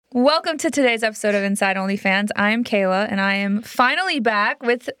Welcome to today's episode of Inside OnlyFans. I am Kayla, and I am finally back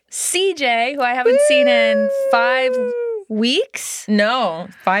with CJ, who I haven't seen in 5 weeks. No,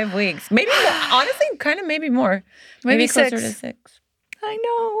 5 weeks. Maybe more. Honestly, kind of maybe more. Maybe closer 6. to 6. I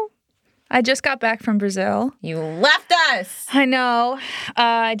know. I just got back from Brazil. You left us. I know.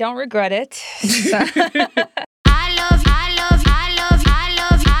 I don't regret it. So- I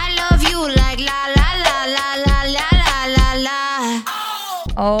love you like la la la la la la la la la.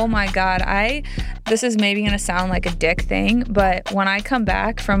 Oh my God. This is maybe going to sound like a dick thing, but when I come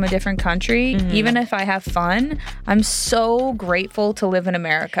back from a different country, even if I have fun, I'm so grateful to live in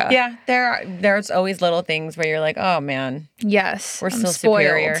America. Yeah, there's always little things where you're like, oh man, Yes. we're I'm still spoiled.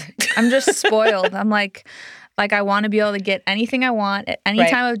 superior. I'm just spoiled. I'm like I want to be able to get anything I want at any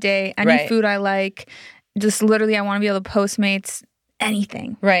Right. time of day, any Right. food I like. Just literally, I want to be able to Postmates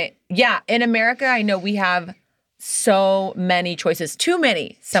anything. Right. Yeah. In America, I know we have so many choices. Too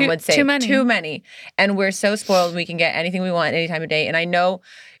many, some would say. too many. Too many. And we're so spoiled. We can get anything we want any time of day. And I know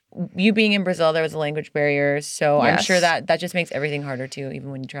you being in Brazil, there was a language barrier. So I'm Yes. sure that just makes everything harder too, even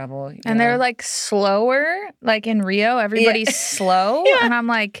when you travel. And they're like slower. Like in Rio, everybody's slow. Yeah. And I'm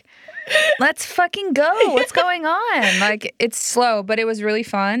like, let's fucking go. What's going on? Like, it's slow, but it was really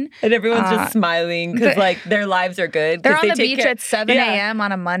fun. And everyone's just smiling because like their lives are good. They're 'cause on they the take beach care- at 7 Yeah. a.m.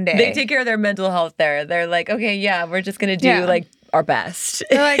 on a Monday. They take care of their mental health there. They're like, okay, yeah, we're just gonna do Yeah. like our best.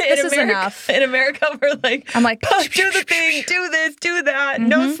 They're like, In this is America- enough. In America, we're like, I'm like, do the thing, do this, do that,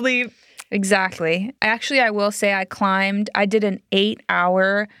 no sleep. Exactly. I will say I did an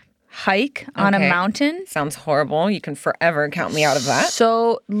 8-hour hike on a Okay. mountain. Sounds horrible. You can forever count me out of that.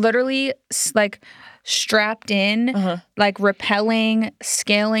 So literally like strapped in, Uh-huh. like rappelling,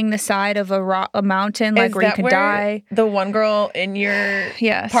 scaling the side of a mountain, like Is where you that could where die. the one girl in your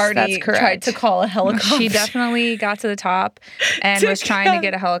Yes, party that's correct. tried to call a helicopter? She definitely got to the top and To was trying to come-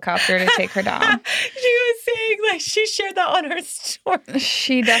 get a helicopter to take her down. She was saying like she shared that on her story.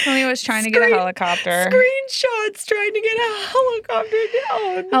 She definitely was trying to get a helicopter. Screenshots trying to get a helicopter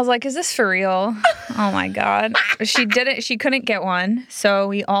down. I was like, is this for real? Oh my God. She couldn't get one. So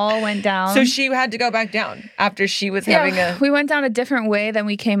we all went down. So she had to go back down after she was having a. We went down a different way than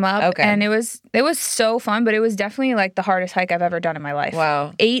we came up. Okay. And it was so fun, but it was definitely like the hardest hike I've ever done in my life.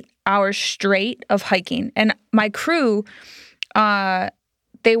 Wow. 8 hours straight of hiking. And my crew,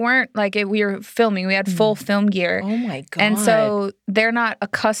 they weren't like it, we were filming. We had full film gear. Oh my God. And so they're not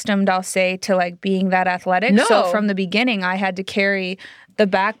accustomed, I'll say, to like being that athletic. No. So from the beginning, I had to carry the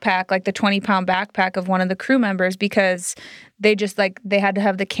backpack, like the 20-pound backpack of one of the crew members because they just like, they had to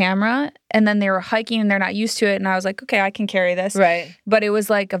have the camera and then they were hiking and they're not used to it. And I was like, okay, I can carry this. Right. But it was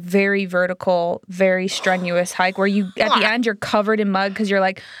like a very vertical, very strenuous hike where you, at the end, you're covered in mud because you're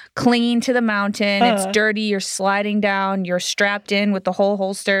like clinging to the mountain. It's dirty. You're sliding down. You're strapped in with the whole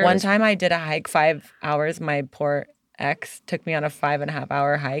holster. One time I did a hike 5 hours. My poor ex took me on a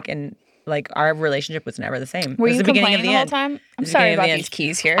 5.5-hour hike and like our relationship was never the same. Were It was you the beginning of complaining the the whole end. time? I'm The sorry beginning of about the these end.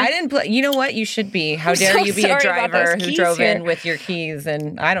 keys here. I didn't play. You know what? You should be. How dare so you be a sorry about driver those who keys drove here. in with your keys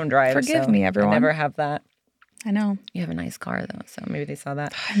and I don't drive. Forgive so me, everyone. I never have that. I know. You have a nice car though, so maybe they saw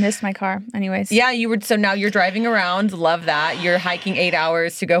that. I missed my car. Anyways. Yeah, you were. So now you're driving around. Love that. You're hiking 8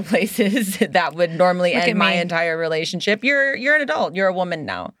 hours to go places that would normally Look end at my me. entire relationship. You're an adult. You're a woman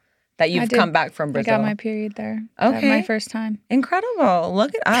now that I you've did. come back from I Brazil. got my period there. That Okay. my first time. Incredible.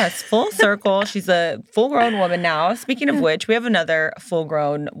 Look at us. Full circle. She's a full-grown woman now. Speaking of which, we have another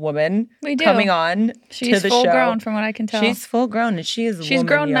full-grown woman We do. coming on She's to the full show. grown from what I can tell. She's full-grown and she is a She's woman,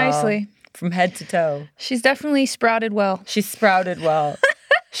 grown y'all. nicely. From head to toe. She's definitely sprouted well. She's sprouted well.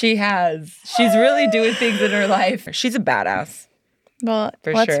 She has. She's really doing things in her life. She's a badass. Well,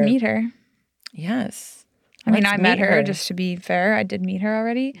 For let's sure. meet her. Yes. I mean, Let's I met meet her, just to be fair. I did meet her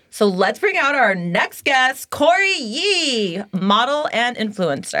already. So let's bring out our next guest, Corey Yee, model and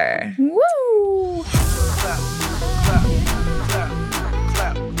influencer. Woo!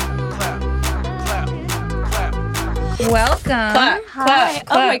 Welcome. Clap, Hi. clap,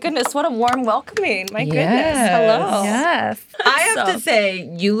 Oh my clap. goodness, what a warm welcoming. My goodness. Yes. Hello. Yes. I have So- to say,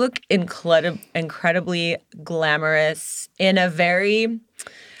 you look incredibly glamorous in a very,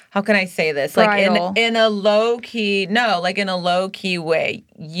 how can I say this? Bridal. Like in a low key, like in a low key way.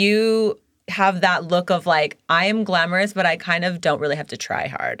 You have that look of like, I am glamorous, but I kind of don't really have to try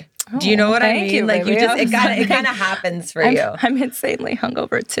hard. Do you know what I thank mean? you, Like baby. it kind of happens for you. I'm insanely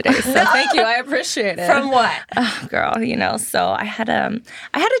hungover today, so thank you. I appreciate it. From what? Oh, girl, so I had a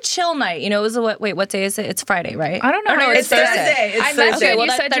chill night. It was what day is it? It's Friday, right? I don't know. Or no, how It's Thursday. It's I met Thursday. you and well,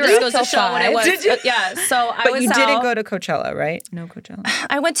 you that, said that you were just up goes till to show what it 5. was. Did you? Yeah. So I But was you out. didn't go to Coachella, right? No Coachella.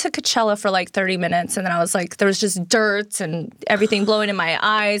 I went to Coachella for like 30 minutes, and then I was like, there was just dirt and everything blowing in my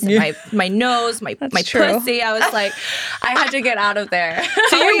eyes, and my nose, my true. pussy. I was like, I had to get out of there.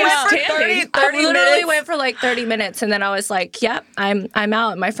 So you went for standing. 30 I literally minutes? went for like 30 minutes, and then I was like, "Yep, I'm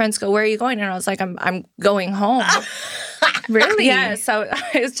out." And my friends go, "Where are you going?" And I was like, "I'm going home." Really? Yeah. So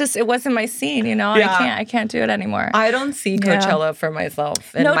it wasn't my scene. Yeah. I can't do it anymore. I don't see Coachella for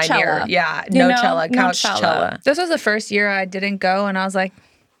myself in No my Cella. mirror. Yeah, You no know? Cella, No couch Cella. Cella. This was the first year I didn't go, and I was like,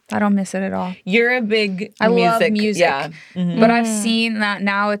 I don't miss it at all. You're a big I music. love music. Yeah. But I've seen that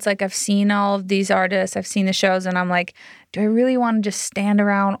now. It's like I've seen all of these artists. I've seen the shows, and I'm like, do I really want to just stand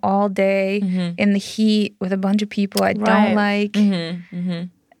around all day in the heat with a bunch of people I don't like?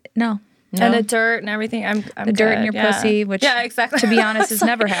 No. And the dirt and everything. I'm The dirt in good, your pussy, which, yeah, exactly. to be honest, has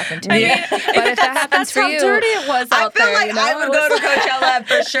never happened to me. But if that happens That's for how you, dirty it was I out feel there. like I would go to Coachella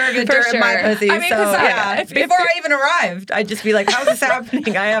for sure, get dirt in my sure. pussy. I mean, so 'cause yeah, before I even arrived, I'd just be like, "How's this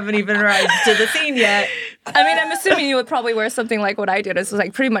happening? I haven't even arrived to the scene yet." I mean, I'm assuming you would probably wear something like what I did. It's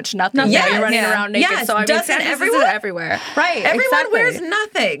like pretty much nothing. Yes, You're running yeah. around naked. Yes, So I mean, doesn't San Francisco everyone? is everywhere. Right. Everyone exactly. wears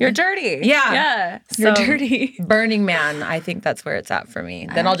nothing. You're dirty. Yeah. Yeah. you're So- dirty. Burning Man. I think that's where it's at for me.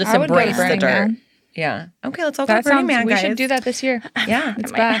 Then I'll just I would go to embrace the Burning dirt. Man. Yeah. Okay, let's all go That to Burning sounds. Man, We guys. should do that this year. Yeah.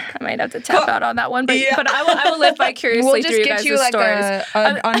 It's I back. might have to tap out on that one, but, Yeah. but I will live vicariously We'll through just get you guys' like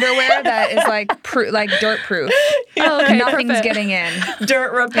stories. an underwear that is like like dirt proof. Oh, okay, Nothing's perfect. getting in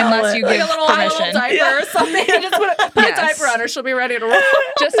Dirt repellent. unless you Like give a little permission. diaper or something. Just put a Yes. diaper on her. She'll be ready to roll.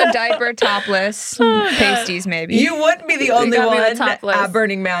 Just a diaper, topless, pasties maybe. You wouldn't be the only got me the one topless. at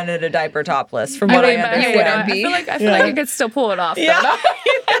Burning Man in a diaper topless, from I what I mean, but you understand. wouldn't be. I feel like I could still pull it off. though. Yeah.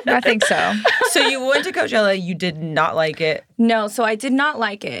 I think so. So you went to Coachella, you did not like it. No, so I did not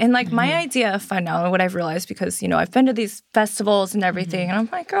like it. And like my idea of fun now, and what I've realized, because, I've been to these festivals and everything, and I'm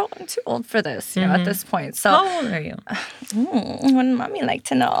like, girl, I'm too old for this, at this point. So How old are you? wouldn't mommy like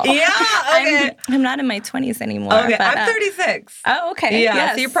to know? Yeah, okay. I'm not in my 20s anymore. Okay, but, I'm 36. Oh, okay. Yeah,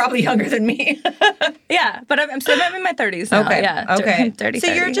 yes. so you're probably younger than me. Yeah, but I'm still in my 30s now. Okay, Yeah. okay. I'm 30, so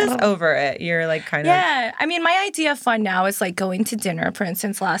you're 30. just over it. You're like kind of... Yeah, I mean, my idea of fun now is like going to dinner, for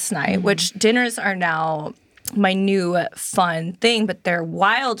instance, last night, which dinners are now my new fun thing, but they're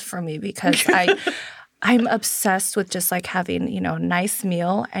wild for me because I'm obsessed with just like having, a nice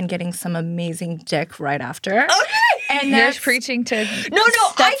meal and getting some amazing dick right after. Okay. And You're that's preaching to. No,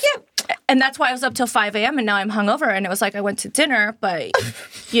 I get... and that's why I was up till 5 a.m. and now I'm hungover. And it was like I went to dinner, but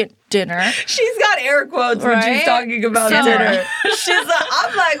dinner. She's got air quotes when she's Right? talking about So- dinner. She's like,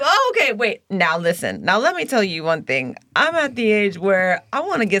 I'm like, oh, okay, wait. Now listen. Now let me tell you one thing. I'm at the age where I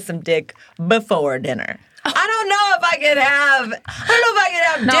want to get some dick before dinner. I don't know if I can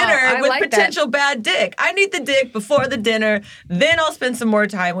have No, dinner I with like that. potential bad dick. I need the dick before the dinner. Then I'll spend some more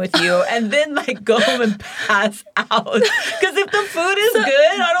time with you, and then like go home and pass out. Because if the food is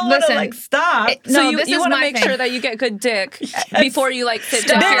good, I don't want to Listen, like stop. No, So this you is want to my make thing. sure that you get good dick before you like sit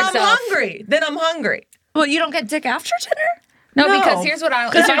Stuff down. then I'm yourself. hungry. Then I'm hungry. Well, you don't get dick after dinner? No, No. because here's what I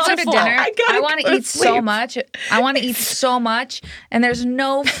Because if I I'm go to full. dinner. I gotta I want go to to eat so sleep. much. I want to eat so much, and there's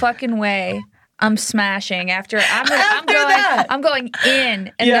no fucking way I'm smashing after. I'm going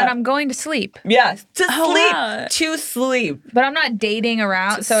in, and Yeah. then I'm going to sleep. Yes, to Oh, sleep. wow. To sleep. But I'm not dating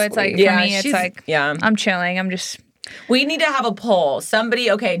around, so it's like Yeah, for me, it's she's- like yeah. I'm chilling. I'm just. We need to have a poll. Somebody,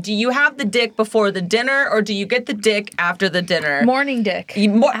 okay, do you have the dick before the dinner or do you get the dick after the dinner? Morning dick. Oh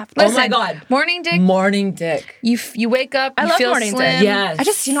my Listen, God. morning dick. Morning dick. You wake up. I you love feel morning slim. dick. Yes. I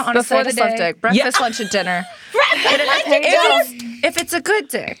just, honestly, Before I just the love day. dick. Breakfast, Yeah. lunch, and dinner. If it's a good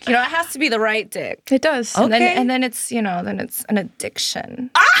dick, it has to be the right dick. It does. Okay. And then it's, then it's an addiction.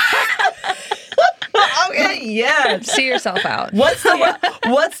 Okay, yes. See yourself out. What's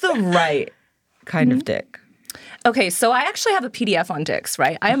the right kind of dick? Okay, so I actually have a PDF on dicks,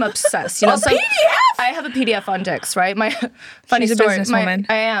 right? I am obsessed. A So PDF? I have a PDF on dicks, right? My funny She's a story. businesswoman.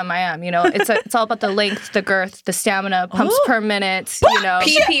 I am. It's all about the length, the girth, the stamina, pumps per minute.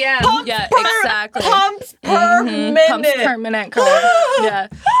 PPM. Pumps Yeah, per- exactly. Pumps per minute. Pumps per minute. Girl. Yeah.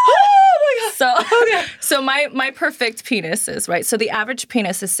 Oh my God. So my perfect penis is, right? So the average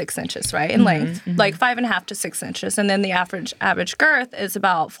penis is 6 inches, right, in length, like 5.5 to 6 inches, and then the average girth is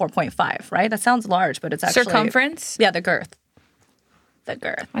about 4.5, right? That sounds large, but it's actually Circumference. Yeah, the girth. The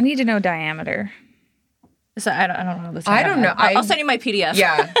girth. I need to know diameter. I don't know this. I don't know. I'll send you my PDF.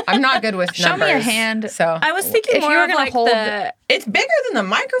 Yeah, I'm not good with Show numbers. me a hand. So I was thinking If you more were of gonna like hold it's bigger than the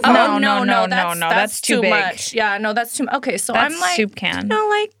microphone. No, that's too big. much. Yeah, no, that's too much. Okay, so That's I'm like soup can.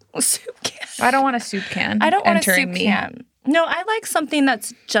 like soup can. I don't want a soup can. I don't want a entering soup me. can. No, I like something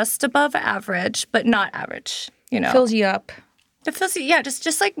that's just above average, but not average. You know, Fills you up. it feels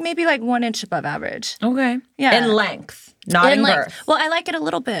just like maybe like 1 inch above average. Okay. Yeah. In length, not in like, girth. well, I like it a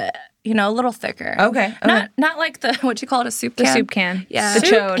little bit, you know, a little thicker. Okay. Not like the what you call it, a soup The can. soup can. Yeah. The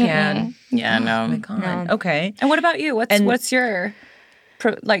Soup chode. can. Yeah, no. Oh my God. Okay. And what about you? What's your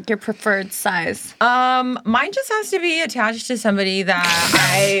your preferred size? Mine just has to be attached to somebody that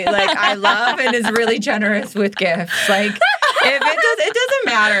I love and is really generous with gifts. Like if it doesn't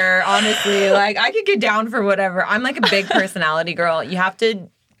matter, honestly. Like I could get down for whatever. I'm like a big personality girl. You have to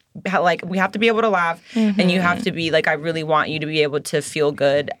we have to be able to laugh and you have to be like I really want you to be able to feel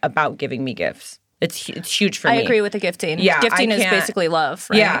good about giving me gifts. It's huge for me. I agree with the gifting. Yeah, Gifting I is can't- basically love,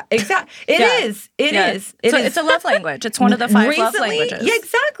 right? Yeah, exactly. It Yeah. is. It Yeah. is. It's a love language. It's one of the 5 love languages. Yeah,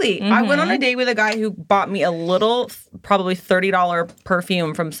 exactly. I went on a date with a guy who bought me a little, probably $30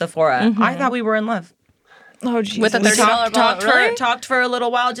 perfume from Sephora. I thought we were in love. Oh, Jesus. With a We $30 talked for a little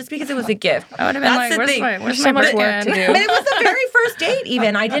while just because it was a gift. I would have been That's like, the thing. where's so my much work Birkin? to do. But it was the very first date,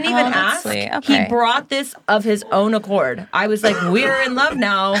 even. I didn't even that's ask. sweet. He Okay. brought this of his own accord. I was like, we're in love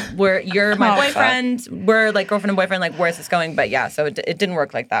now. You're my boyfriend. We're like girlfriend and boyfriend. Like, where's this going? But yeah, so it didn't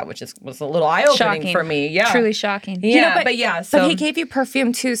work like that, which was a little eye-opening Shocking. for me. Yeah. Truly shocking. Yeah, But he gave you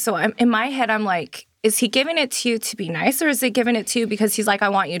perfume too. So in my head, I'm like, is he giving it to you to be nice, or is he giving it to you because he's like, I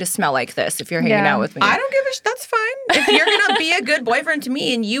want you to smell like this if you're hanging Yeah. out with me? I don't give a that's fine. If you're gonna be a good boyfriend to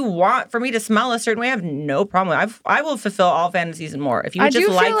me and you want for me to smell a certain way, I have no problem. I will fulfill all fantasies and more. If you I would just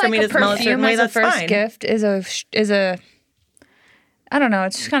do like feel for like me a to smell a certain perfume way, as a that's first fine. gift is a I don't know.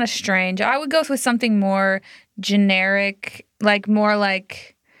 It's just kind of strange. I would go with something more generic, like more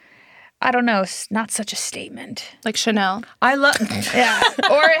like I don't know, not such a statement. like Chanel. I love Yeah,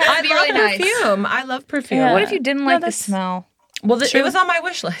 or it has to I be love really nice. perfume. I love perfume. Yeah. What if you didn't like the that's- smell? Well, it was on my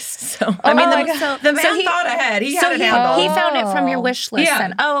wish list. So I mean, my the God. man thought ahead. He had it he handled. found it from your wish list. Yeah.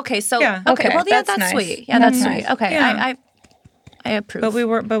 Then. Oh, okay. So Yeah. okay. Okay, Well, yeah, that's that's nice. sweet. Yeah, that's That's sweet. nice. Okay, Yeah. I approve.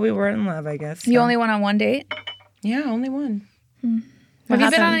 But we were in love, I guess. You so. only went on one date? Yeah, only one. Have you been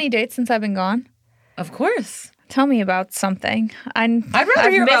on happened? any dates since I've been gone? Of course. Tell me about something. I'd rather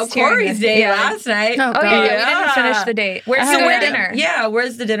hear about Corey's date last night. Oh, Oh yeah, we Yeah. didn't finish the date. Where's So the where dinner? Yeah,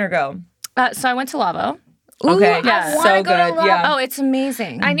 where's the dinner go? So I went to Lavo. Okay, I wanna so go to good. Lavo. Yeah. Oh, it's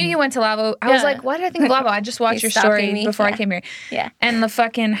amazing. I knew you went to Lavo. I was Yeah. like, why did I think of Lavo? I just watched You your stalking story me? before I Yeah. came here. Yeah. And the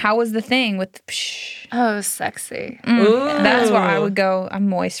fucking, how was the thing with psh? Oh, sexy. Ooh. That's where I would go. I'm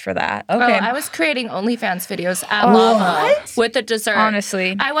moist for that. Okay. Oh, I was creating OnlyFans videos at Lavo with the dessert.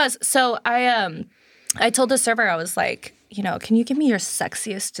 Honestly. I was. So I told the server, I was like, you know, can you give me your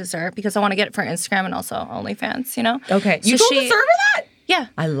sexiest dessert because I want to get it for Instagram and also OnlyFans. You know. Okay. You So told the server that? Yeah.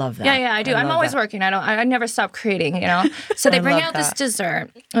 I love that. Yeah, I do. I'm love always that. working. I never stop creating, you know. So they bring love out this that. dessert,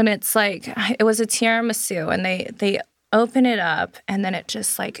 and it's like it was a tiramisu, and they open it up, and then it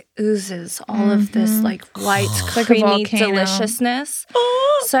just like oozes all of this like white, Like a creamy volcano. deliciousness.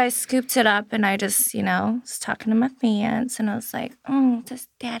 So I scooped it up, and I just, you know, was talking to my fans, and I was like, does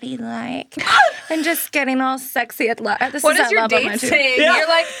Daddy like? And just getting all sexy at this What is is at your Love on date my too. saying? You're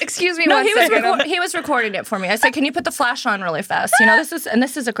like, excuse me No, one he was second. he was recording it for me. I said, "Can you put the flash on really fast?" You know,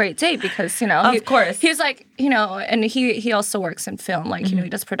 this is a great date because, you know, Of course. He was like, you know, and he also works in film, like, you know, he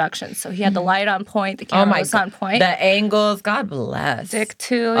does production. So he had the light on point, the camera was on point. The angles, God bless. Dick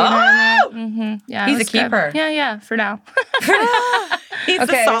too. You know what I Oh! mean? Mm-hmm. Yeah, He's it was a keeper. good. Yeah, for now. He's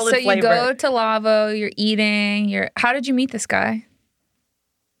Okay, a solid so you flavor. go to Lavo, you're eating, how did you meet this guy?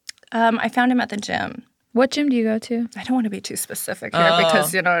 I found him at the gym. What gym do you go to? I don't want to be too specific here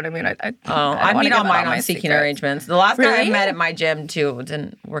because you know what I mean. I I wanna meet give all out mine my on seeking secrets. arrangements. The last guy I Really? met at my gym too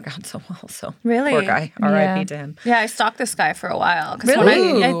didn't work out so well. So Really? poor guy. Yeah. R.I.P. to him. Yeah, I stalked this guy for a while. 'Cause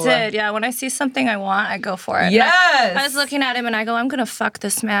Really? When I did. Yeah, when I see something I want, I go for it. And Yes. I was looking at him and I go, I'm going to fuck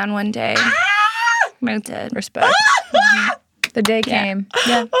this man one day. I did. Respect. Mhm. The day came.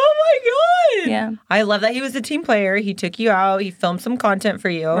 Yeah. Oh my god. Yeah. I love that he was a team player. He took you out. He filmed some content for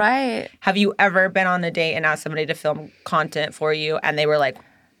you. Right. Have you ever been on a date and asked somebody to film content for you and they were like,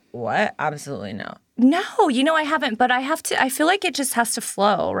 "What? Absolutely no." No, you know, I haven't, but I have to, I feel like it just has to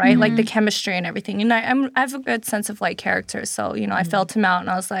flow, right? Like the chemistry and everything. And I have a good sense of like character. So, you know, I felt him out and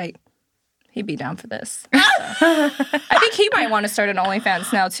I was like, he'd be down for this. So. I think he might want to start an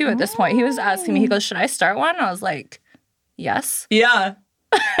OnlyFans now too at this point. He was asking me, he goes, should I start one? And I was like, yes, Yeah.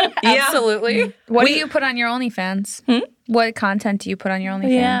 absolutely. What do you put on your OnlyFans? What content do you put on your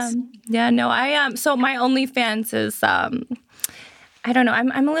OnlyFans? Yeah. Yeah, no, I am. So my OnlyFans is, I don't know.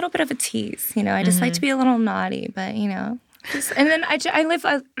 I'm a little bit of a tease. You know, I just like to be a little naughty, but you know, and then I live.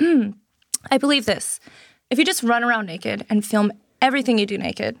 I believe this: if you just run around naked and film everything you do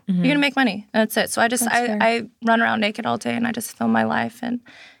naked, you're gonna make money. That's it. So I run around naked all day and I just film my life and,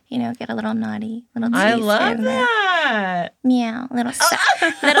 you know, get a little naughty, little tease. I love that. Meow, little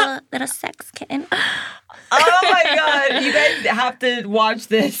sex kitten. Oh my God. You guys have to watch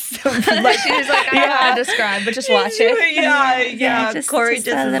this. Like she was like, I don't know how to describe, but just watch it. Yeah. just Corey a just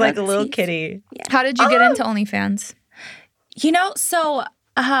is like a little tease. kitty. How did you get into OnlyFans? You know, so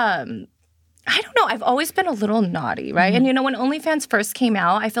I don't know. I've always been a little naughty, right? And you know, when OnlyFans first came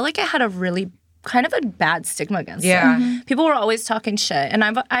out, I feel like it had a really kind of a bad stigma against it. People were always talking shit, and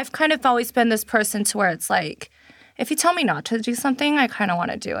I've kind of always been this person to where it's like, if you tell me not to do something, I kind of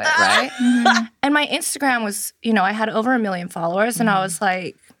want to do it, right? And my Instagram was, you know, I had over 1 million followers, and I was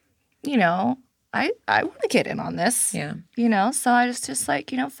like, you know, I want to get in on this. Yeah. You know, so I was just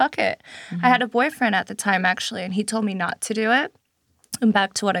like, you know, fuck it. I had a boyfriend at the time, actually, and he told me not to do it. And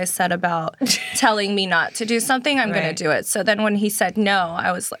back to what I said about telling me not to do something, I'm going to do it. So then when he said no,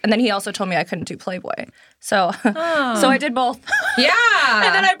 I was, and then he also told me I couldn't do Playboy. So, so I did both. Yeah.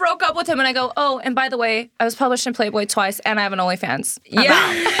 And then I broke up with him and I go, oh, and by the way, I was published in Playboy twice and I have an OnlyFans.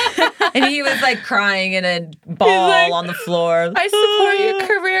 And he was like crying in a ball like, on the floor. I support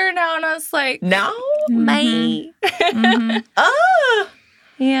your career now. And I was like, No? bye.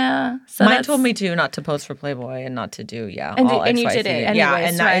 Yeah. So Mine that's- told me to not to post for Playboy and not to do, And all and you XYZ. did it Yeah, anyways,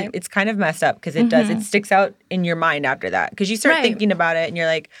 and that, right? it's kind of messed up because it does. It sticks out in your mind after that because you start Right. thinking about it and you're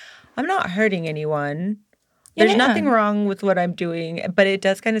like, I'm not hurting anyone. There's Yeah. nothing wrong with what I'm doing, but it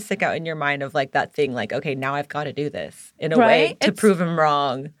does kind of stick out in your mind of like that thing, like, okay, now I've got to do this in a way Right? to It's- prove him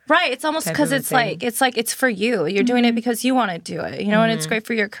wrong. Right. It's almost type because of a it's thing. like it's for you. You're doing it because you want to do it, you know, and it's great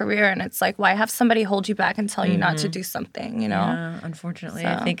for your career. And it's like, why have somebody hold you back and tell you not to do something, you know? Yeah, unfortunately,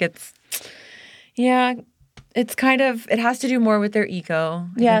 I So. think it's kind of, it has to do more with their ego,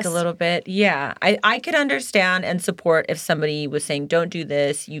 I Yes. think a little bit. Yeah, I could understand and support if somebody was saying, don't do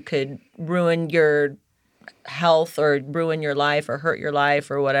this, you could ruin your health or ruin your life or hurt your life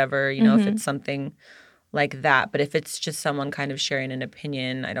or whatever, you know, if it's something like that. But if it's just someone kind of sharing an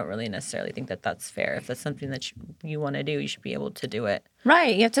opinion, I don't really necessarily think that that's fair. If that's something that you want to do, you should be able to do it.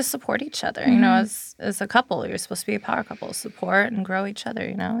 Right. You have to support each other, you know, as a couple. You're supposed to be a power couple, support and grow each other,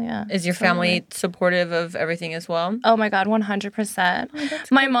 you know? Yeah. Is your family supportive of everything as well? Oh my God,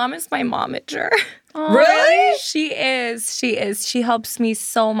 100%. My mom is my momager. Really? She is. She helps me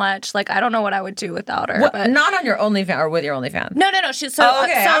so much. Like, I don't know what I would do without her. What, But not on your OnlyFans or with your OnlyFans? no. She's so, Oh,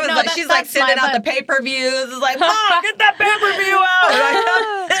 okay. so I was no, like, that- she's like that's sending my- out the but- pay-per-views. It's like, Mom, get that pay-per-view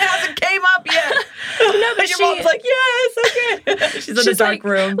out. It hasn't came up yet. No, but And your mom's like, yes, okay. She's in a dark like,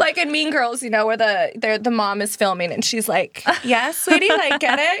 room. like in Mean Girls, you know, where the mom is filming and she's like, "Yeah, sweetie, like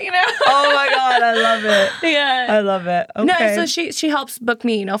get it," you know? Oh my God, I love it. Yeah. I love it. Okay. No, so she helps book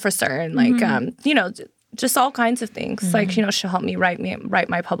me, you know, for certain like you know, just all kinds of things. Like, you know, she'll help me write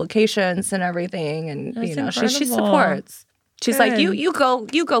my publications and everything, and That's you know, she incredible. supports. She's like, Good. you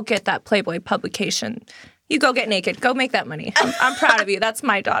go get that Playboy publication. You go get naked. Go make that money. I'm proud of you. That's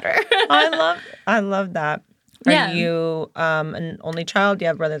my daughter. I love that. Are Yeah. you an only child? Do you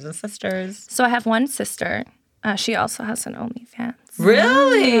have brothers and sisters? So I have one sister. She also has an OnlyFans.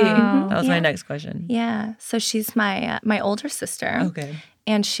 Really? That was my next question. Yeah. So she's my older sister. Okay.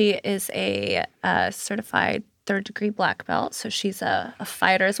 And she is a certified third-degree black belt. So she's a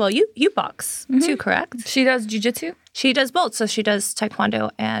fighter as well. You box too, correct? She does jujitsu? She does both. So she does taekwondo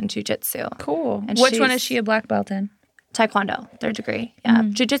and jujitsu. Cool. And Which one she's- is she a black belt in? Taekwondo, third degree. Yeah.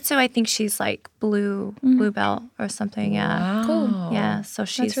 Jiu-jitsu, I think she's like blue belt or something. Yeah. Cool. Yeah. So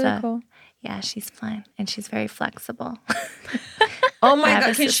she's That's really cool. Yeah, she's fun and she's very flexible. Oh my I have God.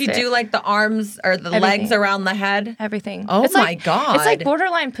 a Can she sister. do like the arms or the legs Everything. around the head? Everything. Oh It's my like, God. It's like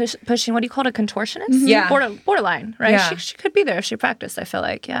borderline pushing. What do you call it? A contortionist? Yeah. Borderline, right? Yeah. She could be there if she practiced, I feel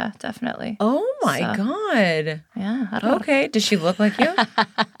like. Yeah, definitely. Oh my So- God. Yeah. I don't know. Okay. Does she look like you?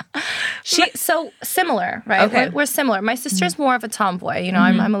 So similar, right? Okay. We're similar. My sister's more of a tomboy. You know,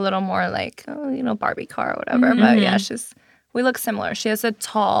 I'm a little more like, you know, Barbie car or whatever. But yeah, we look similar. She has a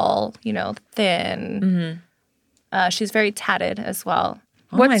tall, you know, thin. She's very tatted as well.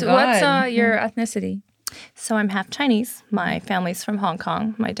 Oh my What's God. your ethnicity? So I'm half Chinese. My family's from Hong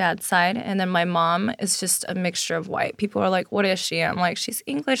Kong, my dad's side. And then my mom is just a mixture of white. People are like, what is she? I'm like, she's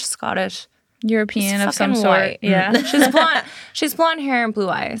English, Scottish. European She's of some fucking sort. white. Yeah. She's blonde. She's blonde hair and blue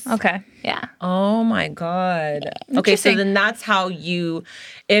eyes. Okay. Yeah. Oh my God. Okay, so Interesting. then that's how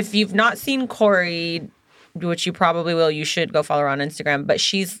if you've not seen Corey which you probably will. You should go follow her on Instagram. But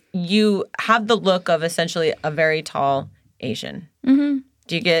you have the look of essentially a very tall Asian. Mm-hmm.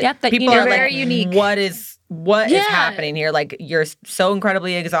 Do you get? Yep, people are very like, unique. What is happening here? Like, you're so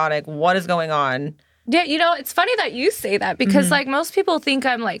incredibly exotic. What is going on? Yeah, it's funny that you say that because like most people think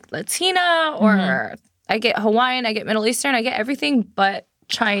I'm like Latina or I get Hawaiian, I get Middle Eastern, I get everything but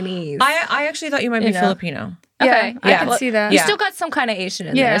Chinese. I actually thought you might be Filipino. Okay, I can see that. You Yeah. still got some kind of Asian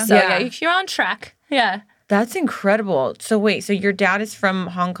in Yeah. there, so Yeah. you're on track. Yeah. That's incredible. So wait, so your dad is from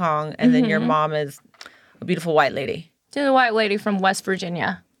Hong Kong, and then your mom is a beautiful white lady. To the white lady from West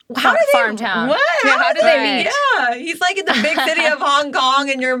Virginia. How did Farm town. What? Yeah, how did they meet? Yeah, he's like in the big city of Hong Kong,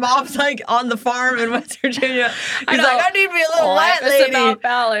 and your mom's like on the farm in West Virginia. He's know. like, I need to be a little white Life is lady. about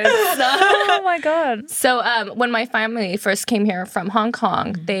balance. Oh my god. So when my family first came here from Hong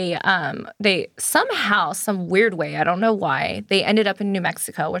Kong, they somehow, some weird way, I don't know why, they ended up in New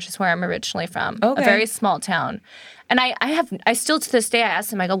Mexico, which is where I'm originally from, Okay. a very small town. And I still to this day I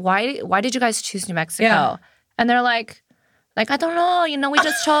ask them, I go, why did you guys choose New Mexico? Yeah. And they're like, I don't know, we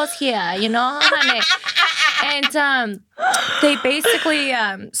just chose here, honey. And they basically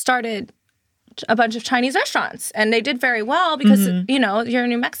started a bunch of Chinese restaurants, and they did very well because you're in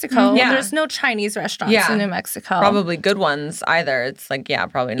New Mexico. Yeah. There's no Chinese restaurants in New Mexico. Probably good ones either. It's like,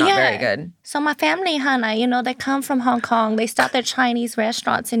 probably not very good. So my family, Hannah, they come from Hong Kong. They start their Chinese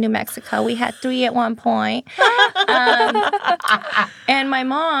restaurants in New Mexico. We had 3 at one point. And my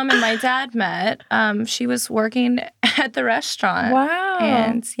mom and my dad met. She was working at the restaurant. Wow.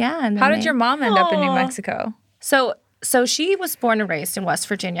 And and How then did your mom end up in New Mexico? So she was born and raised in West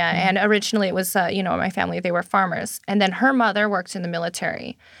Virginia, and originally it was, my family, they were farmers. And then her mother worked in the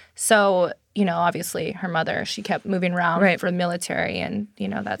military. So, obviously her mother, she kept moving around for the military, and,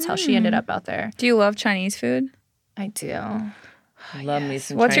 that's how she ended up out there. Do you love Chinese food? I do. Love me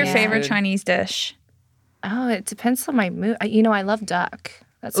some What's your Chinese favorite food. Chinese dish? Oh, it depends on my mood. I love duck.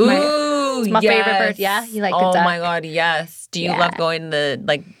 That's Ooh, my favorite bird. Yeah, you like the Oh duck? my god, yes. Do you Yeah. love going to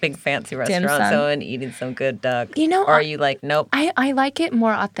big fancy restaurants sum. and eating some good duck? Or are you like, nope? I like it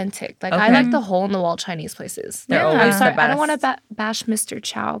more authentic. Like I Okay. like the hole in the wall Chinese places. They're Yeah. always I'm the sorry, best. I don't want to bash Mr.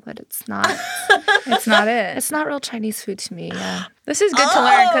 Chow, but it's not. It's not it. It's not real Chinese food to me. Yeah. This is good to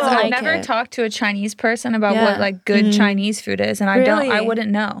learn because I I've like never it. talked to a Chinese person about Yeah. what like good Chinese food is, and I Really? wouldn't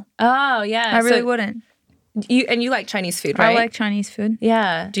know. Oh yeah. I really So wouldn't. You like Chinese food, right? I like Chinese food.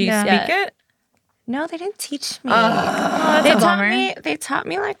 Yeah. Do you Yeah. speak it? No, they didn't teach me. That's They a taught bummer. me. They taught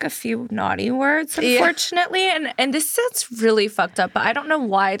me like a few naughty words, unfortunately, and this sounds really fucked up. But I don't know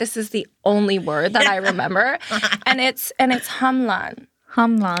why this is the only word that I remember, and it's hamlan.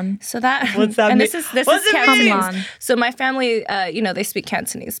 Hamlan. So that What's that and mean? this is What's it mean? Cantonese. Hamlan. So my family, they speak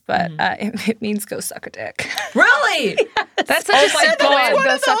Cantonese, but it means go suck a dick. Really? That's such a simple way to one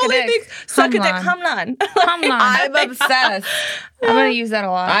go of the suck a only dick. things- Suck a dick, Hamlan. hamlan. Hamlan. I'm obsessed. I'm gonna use that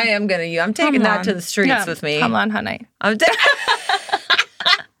a lot. I am gonna. I'm taking that Hamlan. to the streets with me. Hamlan hanai. I'm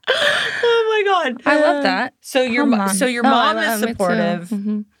oh my god! I love that. So your Hamlan. mom I is love it too.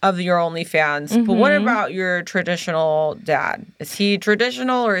 supportive of your OnlyFans, but what about your traditional dad? Is he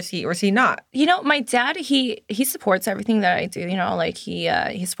traditional or is he not? My dad, he supports everything that I do. Like he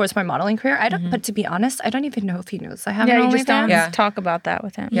supports my modeling career. I don't, but to be honest, I don't even know if he knows I have Yeah, an you just don't OnlyFans. Yeah. talk about that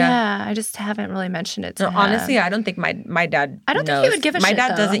with him. Yeah, I just haven't really mentioned it to No, him. honestly, I don't think my dad. I don't think he knows. would give a My shit,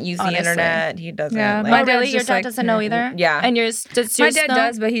 dad though, doesn't use honestly. the internet. He doesn't. Yeah, like, my Oh, really? dad's Your just dad like- doesn't know either? Yeah. And yours does My yours dad know?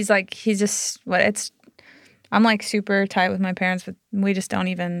 does, but he's just I'm like super tight with my parents, but we just don't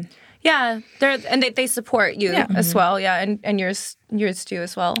even. Yeah, they support you as well. Yeah, and yours do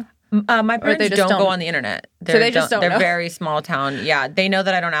as well. my parents just don't go don't- on the internet. they just don't They're know. very small town. Yeah, they know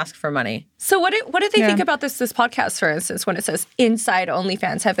that I don't ask for money. So what do they Yeah. think about this podcast, for instance, when it says Inside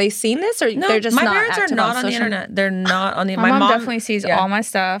OnlyFans? Have they seen this, or No, they're just my not parents are active not on the social- internet. They're not on the. My mom definitely sees all my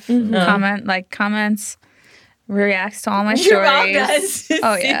stuff, comments, reacts to all my Your mom stories. does.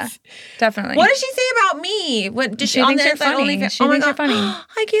 Oh yeah, definitely. What does she say about me? What does she, She on thinks the you're inside funny. OnlyFans? She Oh my thinks you're God. funny.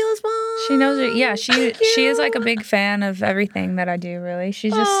 Hi, Kayla's mom. She knows it. Yeah, she is like a cute. big fan of everything that I do. Really, she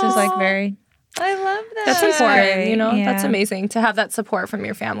just is like very. I love that. That's She's important, great, That's yeah. amazing to have that support from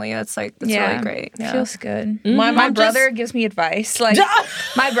your family. That's really great. Yeah. Feels good. My My mom brother just- gives me advice. Like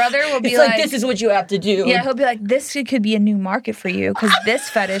my brother will be It's like, this is what you have to do. yeah, he'll be like, this could be a new market for you because this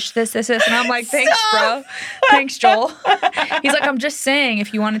fetish, this, and I'm like, thanks, bro. Thanks, Joel. He's like, I'm just saying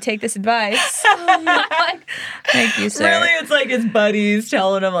if you want to take this advice. Like, thank you, sir. Really, it's like his buddies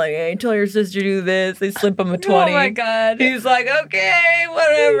telling him, like, hey, tell your sister to do this. They slip him a 20. Oh my God. He's like, okay,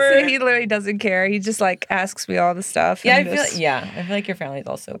 whatever. So he literally doesn't care. He just like asks me all the stuff. Yeah, I and feel just- like your family's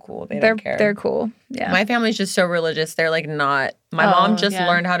also cool. They they're don't care. they're cool. Yeah. My family's just so religious. They're like not. My mom just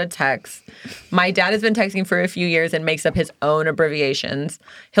learned how to text. My dad has been texting for a few years and makes up his own abbreviations.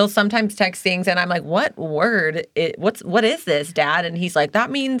 He'll sometimes text things and I'm like, "What word? What is this, Dad?" And he's like,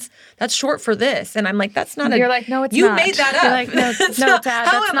 "That's short for this." And I'm like, "That's not." You're like, "No, it's you not." made that up. You're like, "No, Dad,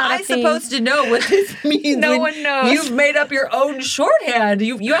 How that's am not a I thing." supposed to know what this means? No when one knows. You've made up your own shorthand.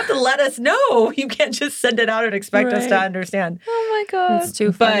 You have to let us know. You can't just send it out and expect us to Right. understand. Oh my god. It's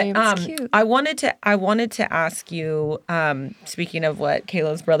too funny. But It's cute. I wanted to ask you, speaking of what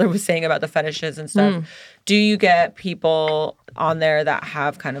Kayla's brother was saying about the fetishes and stuff, do you get people on there that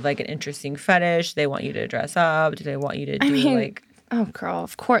have kind of like an interesting fetish? They want you to dress up? Do they want you to do like Oh, girl,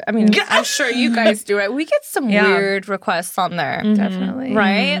 of course. I mean, I'm sure you guys do it. We get some weird requests on there. Definitely.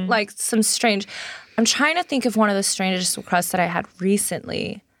 Right? Like some strange. I'm trying to think of one of the strangest requests that I had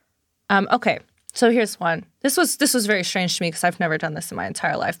recently. Okay, so here's one. This was very strange to me because I've never done this in my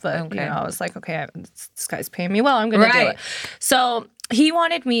entire life. But I was like, okay, this guy's paying me well. I'm gonna do Right. it. So he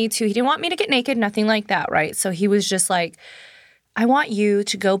wanted me to. He didn't want me to get naked, nothing like that, right? So he was just like, I want you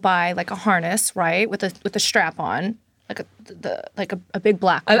to go buy like a harness, right, with a strap on. Like a big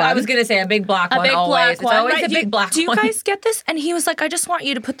black one. I was gonna say a big black one. A big always. black It's one. always right? a big black Do you one. guys get this? And he was like, I just want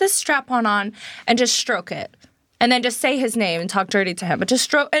you to put this strap on and just stroke it. And then just say his name and talk dirty to him. But just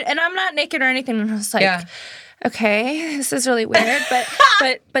stroke and I'm not naked or anything. And I was like, Yeah. okay, this is really weird.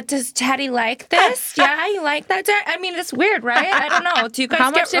 But does Daddy like this? Yeah, you like that? I mean, it's weird, right? I don't know. Do you guys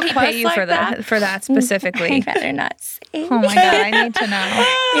How get much did he requests pay you like for that? for that specifically? I'd rather not say. Oh my god, I need to know.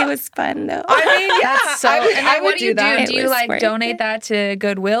 It was fun though. I mean, yeah, That's so. I would, and I then would what do you that. do? It Do you was like worth donate it. that to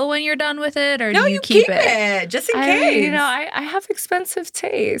Goodwill when you're done with it, or No, do you keep it? just in I case. mean, I have expensive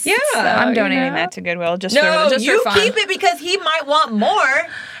taste. Yeah. so, I'm donating you know. that to Goodwill just No, for you fun. keep it because he might want more.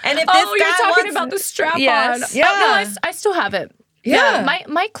 And if Oh, this guy you're talking wants, about the strap Yes. on. Yeah. Oh, no, I still have it. Yeah.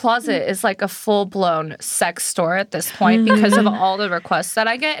 My closet is like a full blown sex store at this point because of all the requests that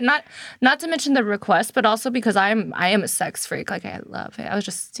I get. Not to mention the requests, but also because I am a sex freak. Like I love it. I was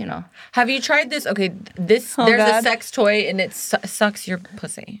just Have you tried this? Okay, there's a God. sex toy and it sucks your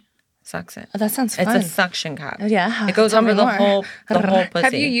pussy. Sucks it. Oh, that sounds It's fun. a suction cup. Yeah. It goes Tell over me the more. whole pussy.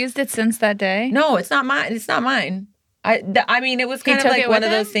 Have you used it since that day? No, it's not mine. It's not mine. I mean, it was kind of took like it one with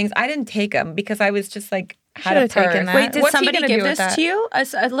of those him? things. I didn't take them because I was just like had a Should've taken purse. that. Wait, did What's he somebody gonna give do with this that? to you?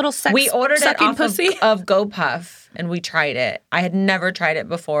 A little sex We ordered it sucking off pussy? of GoPuff and we tried it. I had never tried it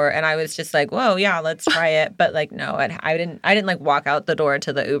before and I was just like, whoa, yeah, let's try it. But like, no, I didn't like walk out the door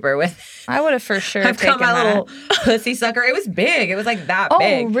to the Uber with I would have for sure I've taken got my that. little pussy sucker. It was big. It was like that Oh,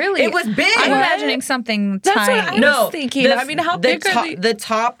 big. really? It was big. I'm imagining something That's what tiny. I was No, thinking. I mean, how big are they? The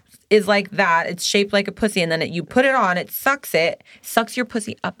top is like that. It's shaped like a pussy, and then you put it on. It sucks your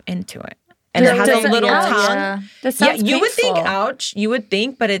pussy up into it, and it has Does a it- little ouch. tongue. Yeah. That Yeah, sounds you would think, painful. ouch. You would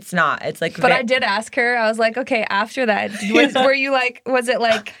think, but it's not. It's like, But I did ask her. I was like, okay, after that, were you like, was it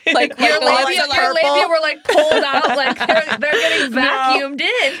like your lips labia, are your purple? labia were like pulled out, like they're getting vacuumed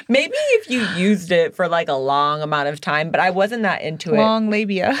in. Maybe if you used it for like a long amount of time, but I wasn't that into it. Long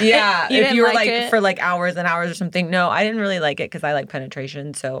labia. Yeah, You if didn't you were like like it? for like hours and hours or something. No, I didn't really like it because I like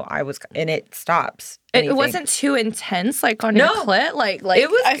penetration. So I was, and it stops. It anything. wasn't too intense, like on your No. clit. Like It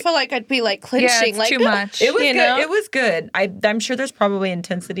was- I feel like I'd be like clenching. Yeah, it's like too much. It was you good. know? It was good. I'm sure there's probably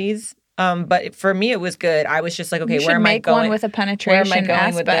intensities. But for me, it was good. I was just like, okay, You where should am I make going? one with a Where am I penetration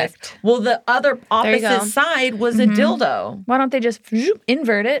going with this? aspect. Well, the other you go. opposite side was a dildo. Why don't they just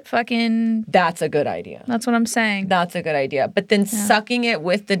invert it? Fucking, That's a good idea. that's what I'm saying. That's a good idea. But then sucking it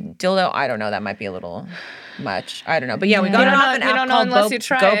with the dildo, I don't know. That might be a little much. I don't know. But yeah, we got You it don't off know- an you app don't know called unless you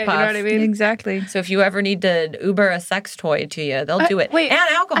try it, you know what I GoPuff. mean? Exactly. So if you ever need to Uber a sex toy to you, they'll do it. Wait, and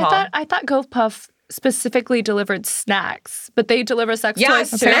alcohol. I thought GoPuff specifically delivered snacks, but they deliver sex yeah, toys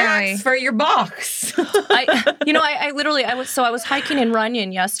too. Apparently. snacks for your box. I literally I was hiking in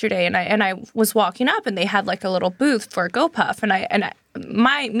Runyon yesterday, and I was walking up, and they had like a little booth for GoPuff, and I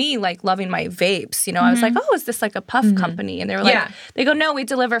like loving my vapes, I was like, oh, is this like a puff company? And they were like, Yeah. they go, no, we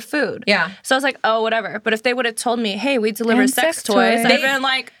deliver food. Yeah. So I was like, oh, whatever. But if they would have told me, hey, we deliver And sex sex toys, toys. I'd been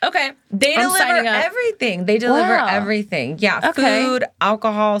like, okay, They I'm deliver signing up. everything. They deliver Wow. everything. Yeah, Okay. food,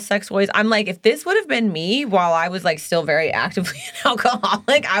 alcohol, sex toys. I'm like, if this would have been me while I was like still very actively an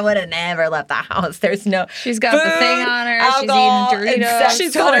alcoholic, I would have never left the house. There's no. She's got the food, thing on her. alcohol, She's eating and Doritos. sex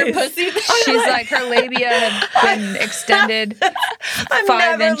She's got her toys. pussy. She's like, her labia had been extended I'm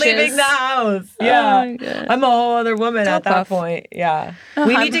 5 never inches. leaving the house. Yeah, my God. I'm a whole other woman at that Puff. point. Yeah,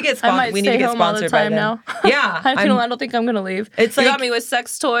 we need to get I might sponsored. We need to stay get home all the sponsored by time them. now. Yeah, I don't think I'm gonna leave. It's you like- got me with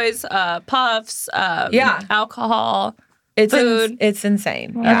sex toys, puffs, Yeah. alcohol. It's food. it's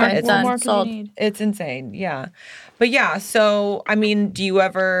insane. Well, Yeah, Okay, it's done. what more could you Sold. need? It's insane. Yeah. But yeah, so I mean,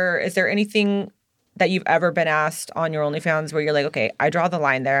 is there anything that you've ever been asked on your OnlyFans where you're like, okay, I draw the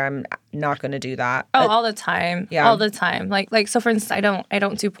line there. I'm not going to do that. Oh, all the time. Yeah. All the time. Like so for instance, I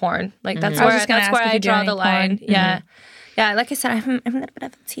don't do porn. Like that's I was where just gonna that's ask where if I you do draw any the line. porn. Yeah. Yeah, like I said, I'm a little bit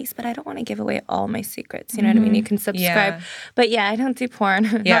of a tease, but I don't want to give away all my secrets. You know what I mean? You can subscribe. Yeah. But yeah, I don't do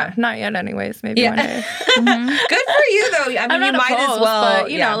porn. Yeah. Not yet anyways. Maybe one day. Good for you, though. I mean, I'm you not might as opposed, well.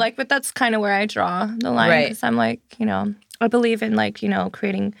 but, you know, like, but that's kind of where I draw the line. Right. Because I'm like, you know, I believe in like, you know,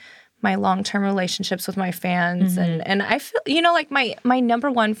 creating my long-term relationships with my fans. And I feel, you know, like my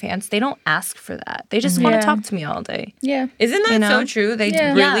number one fans, they don't ask for that. They just want to Yeah. talk to me all day. Yeah. Isn't that You know? so true? They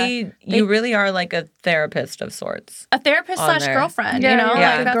Yeah. really, you really are like a therapist of sorts. A therapist On / there. girlfriend, Yeah, you know? you're like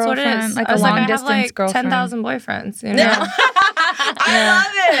Like a that's what it girlfriend, is. like I a was like, I long-distance have like girlfriend. 10,000 boyfriends, you know? I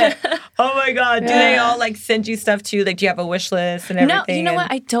love it. Oh my God. Do they all like send you stuff too? Like, do you have a wish list and everything? No, you know and-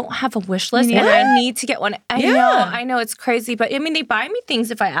 what? I don't have a wish list, Me and neither. I need to get one. Yeah. I know it's crazy, but I mean, they buy me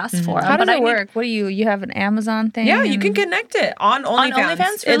things if I ask for them. How does but I it need- work? What do you have an Amazon thing? Yeah, you and- can connect it on OnlyFans.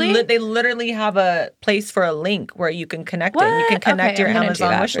 OnlyFans, really? They literally have a place for a link where you can connect it. You can What? connect Okay, your I'm gonna do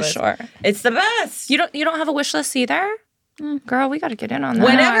Amazon that wish for list. sure. It's the best. You don't have a wish list either, girl. We got to get in on that.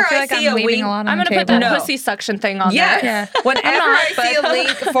 Whenever I feel I like see I'm a leaving wing- a lot on I'm the gonna put table. that No. pussy suction thing on Yes. there. Yeah. Whenever I'm not, I see a but- link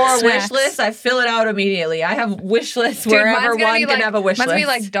for a wish Snacks. list, I fill it out immediately. I have wish lists Dude, wherever mine's gonna one be can like, have a wish mine's list.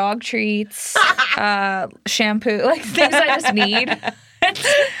 gonna be like dog treats, shampoo, like things I just need.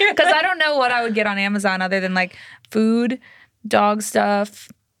 Because I don't know what I would get on Amazon other than like food, dog stuff,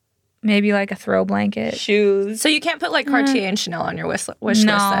 maybe like a throw blanket. shoes. So you can't put like Cartier and Chanel on your wish list.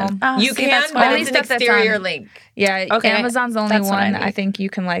 No. Then. Oh, You see, can, that's but why. it's an stuff that's exterior on- link. Yeah, Okay, Amazon's the only that's what I one I need. think you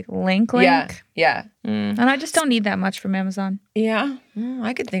can like link. Yeah. And I just don't need that much from Amazon. Yeah.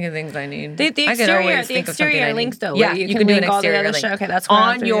 I could think of things I need. The I could exterior, always the think of something I exterior need. links though. Yeah, where you can can do an link all the exterior other link. shit. Okay, that's what I'm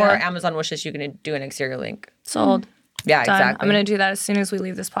on doing, your yeah. Amazon wish list. You can do an exterior link. Sold. Yeah, Done. exactly. I'm gonna do that as soon as we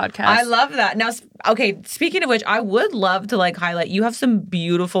leave this podcast. I love that. Now, okay, speaking of which, I would love to like highlight. You have some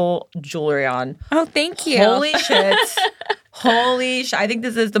beautiful jewelry on. Oh, thank you. Holy shit. Holy shit. I think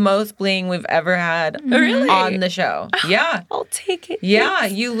this is the most bling we've ever had Really? on the show. Yeah. I'll take it. Yeah.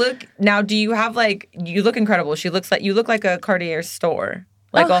 You look now, do you have like you look incredible. You look like a Cartier store.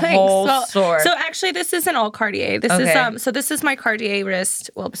 Like Oh, a thanks. whole so, store. So actually, this isn't all Cartier. This Okay. is so this is my Cartier wrist.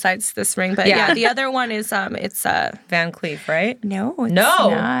 Well, besides this ring, but Yeah. yeah, the other one is it's Van Cleef, right? no, it's No.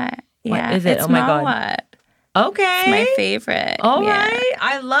 not. Yeah, is it? It's Oh my God. Mawat. Okay. It's my favorite. All yeah. right.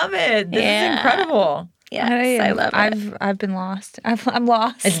 I love it. This Yeah. is incredible. Yes, I love it. I've been lost. I'm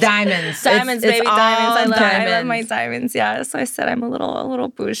lost. It's diamonds. Diamonds, It's baby, all diamonds. I love diamonds. my diamonds. Yeah, so I said I'm a little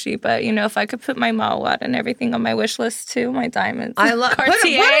bougie, but you know, if I could put my Mawat and everything on my wish list too, my diamonds. I love put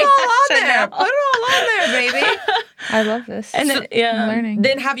Cartier, it all on there. Chanel. Put it all on there, baby. I love this. And then, I'm yeah, learning.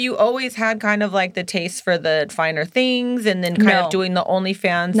 Then have you always had kind of like the taste for the finer things and then kind No. of doing the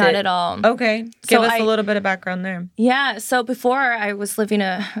OnlyFans? not at all. Okay. Give So us a I- little bit of background there. Yeah. So before I was living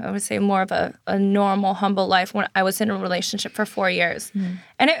I would say more of a normal, humble life when I was in a relationship for 4 years.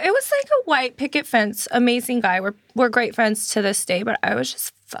 And it was like a white picket fence, amazing guy. We're great friends to this day, but I was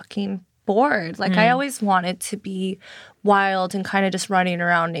just fucking bored. Like I always wanted to be wild and kind of just running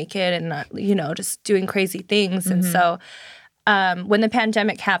around naked and not, you know, just doing crazy things. And so when the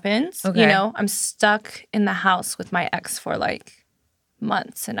pandemic happens, Okay. you know, I'm stuck in the house with my ex for like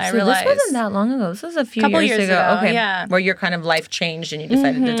months. And I So realized this wasn't that long ago. This was a few Couple years years ago. ago, Okay. yeah. Where your kind of life changed and you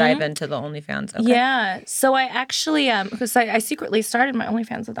decided to dive into the OnlyFans. Okay. Yeah. So I actually, because I secretly started my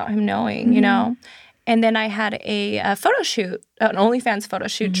OnlyFans without him knowing, you know. And then I had a photo shoot, an OnlyFans photo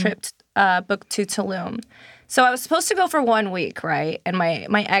shoot trip booked to Tulum. So I was supposed to go for 1 week, right? And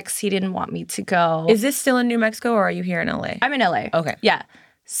my ex, he didn't want me to go. Is this still in New Mexico or are you here in LA? I'm in LA. Okay. Yeah.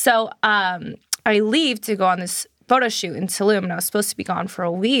 So I leave to go on this photo shoot in Tulum, and I was supposed to be gone for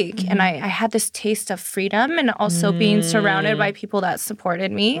a week. And I had this taste of freedom and also being surrounded by people that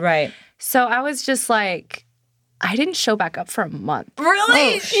supported me. Right. So I was just like, I didn't show back up for a month.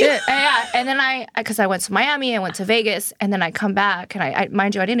 Really? Shit. Yeah, and then because I went to Miami, I went to Vegas, and then I come back, and I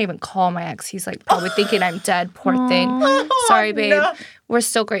mind you, I didn't even call my ex. He's like probably thinking I'm dead, poor thing. Sorry, babe. no. We're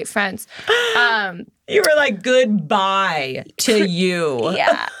still great friends. You were like goodbye to you.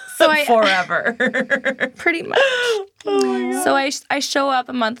 Yeah. So I forever. pretty much. So I show up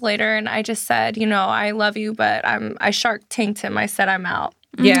a month later, and I just said, you know, I love you, but I Shark Tanked him. I said I'm out.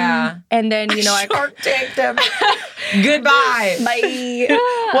 Yeah. And then, you know, Shark Tanked him. Goodbye. Bye.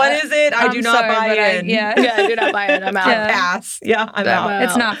 What is it? I I'm do not sorry, buy but in. yeah. Yeah, I do not buy it. I'm out. Yeah. Pass. Yeah, I'm I'm out. out.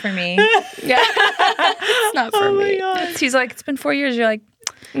 It's not for me. Yeah. It's not for me. He's like, it's been 4 years. You're like,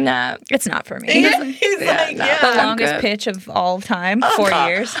 Nah. It's not for me. He's like, no. yeah. The I'm longest good. pitch of all time, 4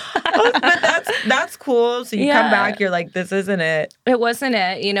 years. But that's cool. So you come Yeah. back, you're like, this isn't it. It wasn't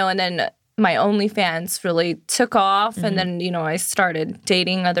it, and then my OnlyFans really took off, and then I started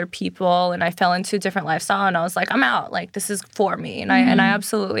dating other people, and I fell into a different lifestyle, and I was like, I'm out. Like, this is for me, and I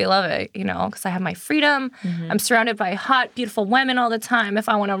absolutely love it, because I have my freedom. I'm surrounded by hot, beautiful women all the time. If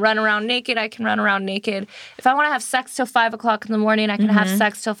I want to run around naked, I can run around naked. If I want to have sex till 5 o'clock in the morning, I can have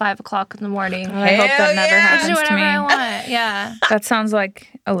sex till 5 o'clock in the morning. I hope that never yeah. I happens do to whatever me. I want. Yeah, That sounds like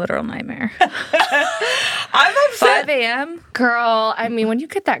a literal nightmare. I'm upset. 5 a.m. girl. I mean, when you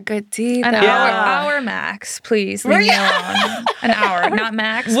get that good D, An though- hour max, please. Leave me alone. An hour, not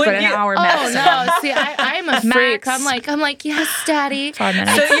max, Would but an you- hour Oh max. no! See, I'm a freak. Max. I'm like, yes, daddy. 5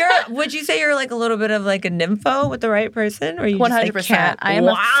 minutes. So would you say you're like a little bit of like a nympho with the right person, or you 100%. just like can't? I am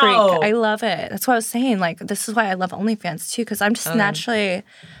Wow. a freak. I love it. That's what I was saying. Like, this is why I love OnlyFans too, because I'm just naturally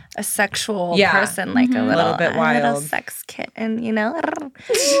a sexual Yeah. person, like a little bit a little wild. sex kitten, So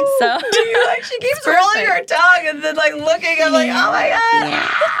You like she keeps rolling her tongue and then like looking. I'm like, oh my god,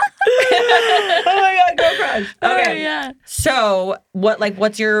 oh my god, go crush. Okay, yeah. So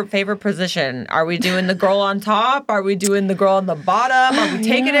what's your favorite position? Are we doing the girl on top? Are we doing the girl on the bottom? Are we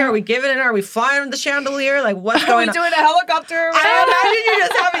taking it? Are we giving it? Are we flying with the chandelier? Like what's going on? doing a helicopter? I imagine you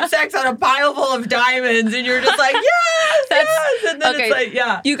just having sex on a pile full of diamonds, and you're just like, yes, and then it's like,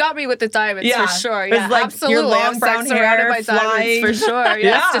 yeah. You got me with the diamonds Yeah. for sure. It's Yeah, like absolutely. your long I have brown sex surrounded hair by diamonds flying. for sure.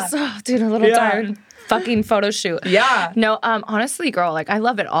 Yeah. It's just, dude, a little Yeah. diamond fucking photo shoot. Yeah. No, honestly, girl, like I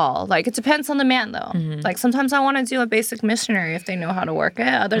love it all. Like it depends on the man though. Like sometimes I want to do a basic missionary if they know how to work it.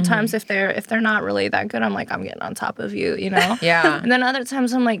 Other times if they're not really that good, I'm like, I'm getting on top of you, Yeah. And then other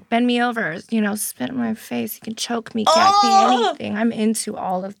times I'm like, bend me over, spit in my face, you can choke me, gag me, anything. I'm into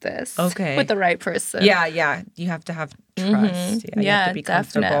all of this. Okay. With the right person. Yeah. You have to have trust. You have to be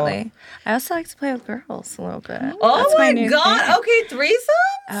comfortable. definitely. I also like to play with girls a little bit. Oh That's my new god. thing. Okay, threesome?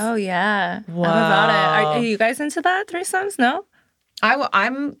 Oh yeah. Wow. I'm about it. Are you guys into that? Threesomes? No? I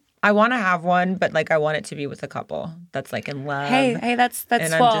want to have one, but like I want it to be with a couple that's like in love. Hey, that's and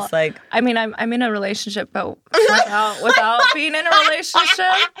I'm well, just like, I mean, I'm in a relationship, but without being in a relationship.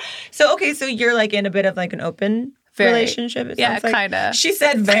 so you're like in a bit of like an open Very. relationship. It Yeah, sounds like. kinda. She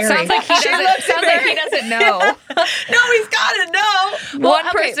said very. Sounds like he doesn't know. No, he's gotta know. One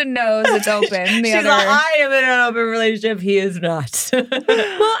okay. person knows it's open. The She's other. like, I am in an open relationship. He is not.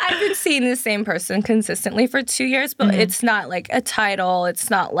 Well, I've been seeing the same person consistently for 2 years, but it's not like a title. It's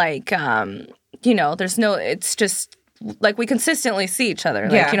not like, there's no, it's just like we consistently see each other.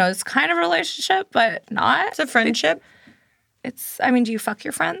 Like, Yeah. it's kind of a relationship, but not. It's a friendship. Do you fuck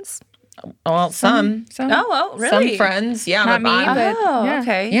your friends? Well, some Oh, really? some friends. Yeah, Not me, but Oh, yeah.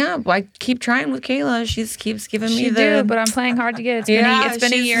 okay. yeah. Well, I keep trying with Kayla. She keeps giving me She the. do, but I'm playing hard to get. It's been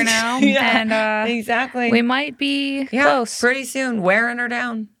a she's- year now, Yeah, and exactly. we might be Yeah, close. pretty soon. Wearing her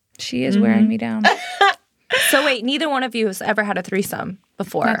down. She is wearing me down. So wait, neither one of you has ever had a threesome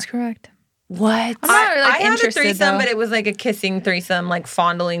before. That's correct. What? I'm not like I had a interested, threesome, though. but it was like a kissing threesome, like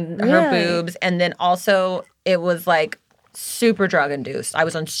fondling her Really? boobs, and then also it was like super drug induced. I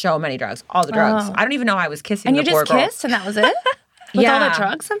was on so many drugs, all the drugs. Oh. I don't even know I was kissing. And the you poor just girl. kissed and that was it? With all the Yeah.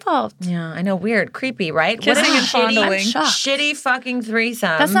 drugs involved? Yeah, I know, weird, creepy, right? Kissing what a and fondling. I'm shocked. shitty fucking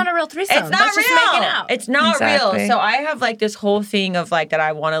threesome. That's not a real threesome. It's not That's real. just making out. It's not Exactly. real. So I have like this whole thing of like that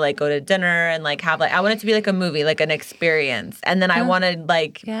I want to like go to dinner and like have like I want it to be like a movie, like an experience, and then I want to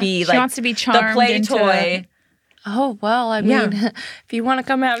like Yeah. be She like wants to be the charmed play into- toy. Oh, well, I mean, Yeah. if you want to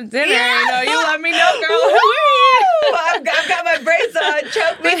come have dinner, Yeah. you let me know, girl. Woo! I've got my braids on.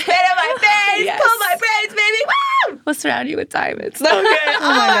 Choke me, spit in my face. Yes. Pull my braids, baby. Woo! We'll surround you with diamonds. Okay. Oh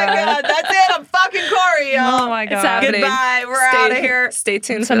my god. That's it. I'm fucking Corey, y'all. Oh my It's god. happening. Goodbye. We're out of here. Stay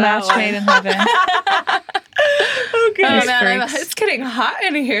tuned It's for a that match one. made in heaven. Okay. Oh, man, freaks. it's getting hot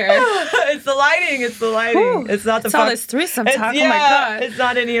in here. It's the lighting. It's the lighting. Whew. It's not the It's all fuck- this threesome It's- talk. Yeah, Oh, my God. It's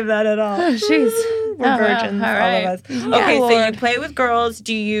not any of that at all. Oh, jeez. We're virgins, all right. all of us. Okay, so you Lord. play with girls.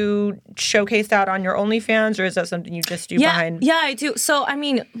 Do you showcase that on your OnlyFans, or is that something you just do behind? Yeah, I do. So, I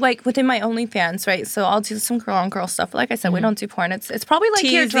mean, like within my OnlyFans, right? So I'll do some girl on girl stuff. Like I said, we don't do porn. It's probably like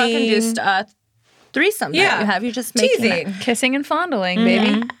your drug induced threesome Yeah. that you have. You're just making it. Teasing. Kissing and fondling,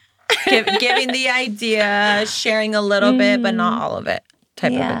 baby. Giving the idea, sharing a little bit, but not all of it,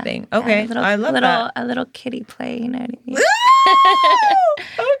 type of a thing. Okay, I love that. A little kitty play, you know what I mean?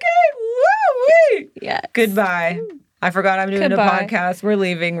 Okay, woo-wee. Yeah. Goodbye. I forgot I'm doing Goodbye. a podcast. We're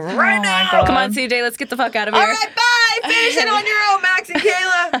leaving right my now. God. Come on, CJ, let's get the fuck out of All here. right, bye. conversation on your own, Max and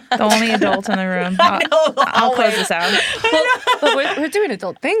Kayla. The only adult in the room. I'll close this out. But we're doing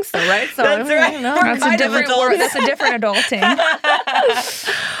adult things, though, right? So That's right. I don't know. We're That's a kind of different adults. word. That's a different adulting.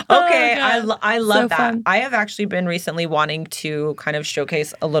 Okay, God. I love So that. fun. I have actually been recently wanting to kind of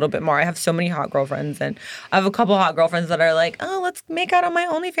showcase a little bit more. I have so many hot girlfriends, and I have a couple hot girlfriends that are like, "Oh, let's make out on my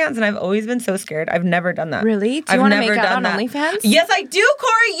OnlyFans," and I've always been so scared. I've never done that. Really? Do you I've want to never make out done on that. OnlyFans? Yes, I do,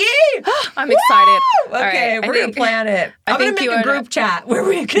 Corey. Yay! I'm excited. Woo! All Okay, right, we're gonna plan it. I I'm gonna think make you a and- group chat where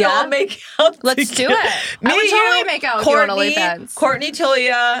we can Yeah? all make out. Let's do together. it. I would totally make out with you on OnlyFans. Courtney,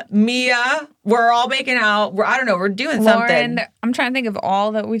 Tilia, Mia. We're all making out. I don't know. We're doing Lauren, something. I'm trying to think of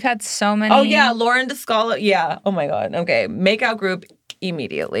all that we've had so many. Oh yeah, Lauren DeScala. Yeah. Oh my God. Okay, make out group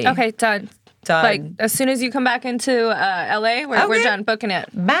immediately. Okay, done. Done. Like as soon as you come back into LA, we're Okay. done booking it.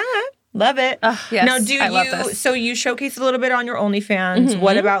 Bye. Love it. yes, Now, do I love you? this. So you showcase a little bit on your OnlyFans.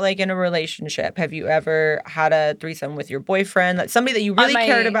 What about like in a relationship? Have you ever had a threesome with your boyfriend? Like somebody that you really my-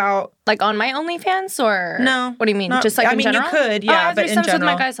 cared about? Like on my OnlyFans or No, What do you mean? not- Just like I in mean, you general? could, Oh, I yeah, have but in threesomes with my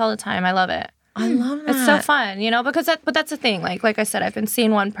general. guys all the time. I love it. I love that. It's so fun, you know, because that's the thing. Like I said, I've been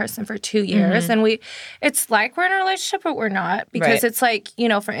seeing one person for 2 years, and it's like we're in a relationship, but we're not, because Right. it's like, you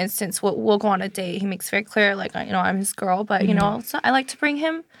know, for instance, we'll go on a date. He makes very clear, like, you know, I'm his girl, but you know, so I like to bring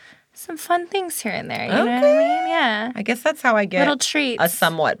him some fun things here and there. You know what I mean? Yeah, I guess that's how I get little treats. a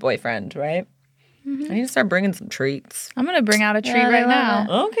somewhat boyfriend, right? I need to start bringing some treats. I'm gonna bring out a treat Yeah, they right love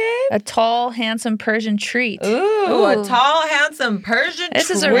now. Okay. A tall, handsome Persian treat. Ooh, a Ooh. tall, handsome Persian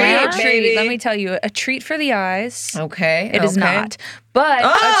This is a treat, real baby. treat. Let me tell you, a treat for the eyes. Okay. It is okay. not, but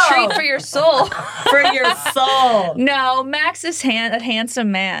Oh! a treat for your soul. For your soul. No, Max is a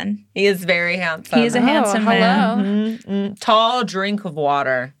handsome man. He is very handsome. He is a handsome man. hello. Tall drink of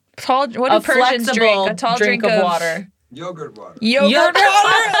water. Tall. What do A Persians drink? flexible A tall drink of water. Yogurt water. Yogurt. Yogurt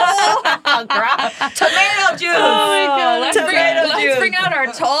water. Tomato juice. Oh my God! Tomato Let's juice. bring out our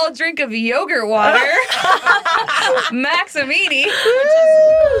tall drink of yogurt water. Maximini.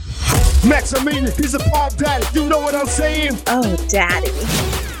 Maximini, he's a pop daddy. You know what I'm saying? Oh, daddy.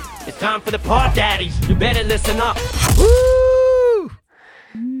 It's time for the Pod Daddies. You better listen up. Woo!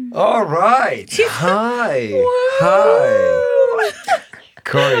 All right. Hi. Hi.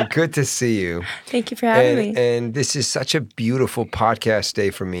 Corey, good to see you. Thank you for having me. And this is such a beautiful podcast day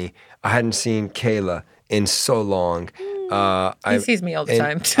for me. I hadn't seen Kayla in so long. He sees me all the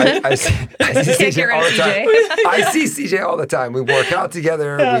time. I see Can't get CJ all rid the of time. CJ. I see CJ all the time. We work out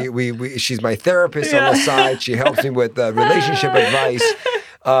together. We she's my therapist on the side. She helps me with relationship advice.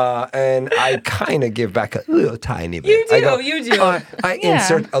 And I kind of give back a little tiny bit. You do, I go, you do. I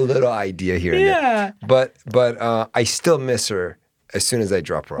insert a little idea here and Yeah. there. But I still miss her as soon as I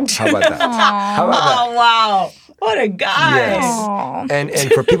drop her off. How about that? How about that? Oh, wow. What a guy. Yes. Aw. And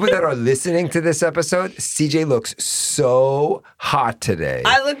for people that are listening to this episode, CJ looks so hot today.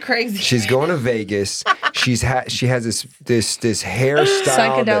 I look crazy. She's going to Vegas. She has this hairstyle.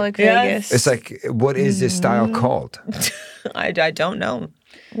 Psychedelic that- Vegas. It's like, what is this style called? I don't know.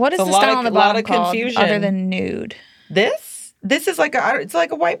 What is It's the a lot style of- on the lot bottom of called confusion. other than nude? This is like it's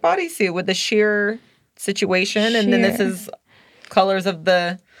like a white bodysuit with a sheer situation, and then this Sheer. is colors of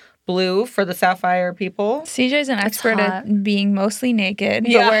the blue for the sapphire people. CJ's an expert hot. at being mostly naked,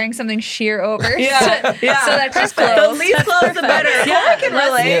 Yeah. but wearing something sheer over. Yeah, yeah. So that's just The clothes. least clothes, the better. Yeah, I can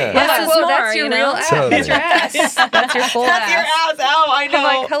relate. Yeah. I'm Less like, is whoa, more, that's your you real know? ass. Totally. That's your ass. That's your full That's your ass. ass. Oh, I know.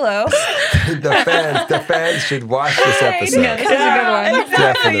 I'm like, hello. the fans should watch this episode. Yeah, this is a good one. Exactly.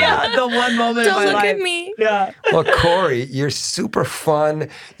 Definitely. Yeah, the one moment Don't in my look life. at me. Yeah. Well, Corey, you're super fun.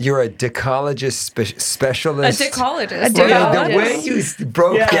 You're a dichologist specialist. A dichologist. A Well, dichologist. the way you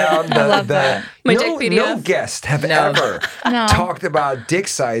broke down the, love that. My no, dick no PDF. guest have ever No. talked about dick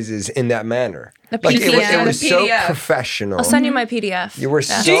sizes in that manner. Like it PDF. was The so PDF. professional. I'll send you my PDF. You were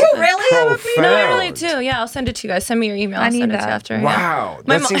Yeah. so Do you really have a profound. No, I really do. Yeah, I'll send it to you guys. Send me your email. I'll I need send it to that. you after. Wow,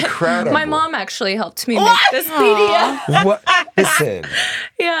 My that's mo- incredible. My mom actually helped me make this PDF. What? Listen,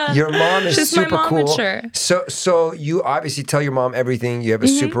 Yeah. your mom is She's my super mom, cool. sure. So you obviously tell your mom everything. You have a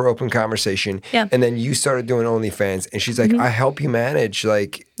super open conversation. Yeah. And then you started doing OnlyFans, and she's like, "I help you manage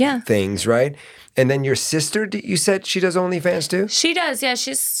Yeah. things, right?" And then your sister, you said she does OnlyFans too. She does. Yeah,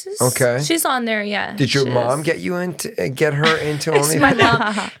 she's Okay. She's on there. Yeah. Did your She mom is. get her into It's my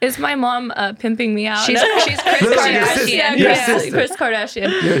OnlyFans? mom. Is my mom pimping me out? She's Chris No, your Kardashian. sister. Yeah, Your Kris, sister. Kris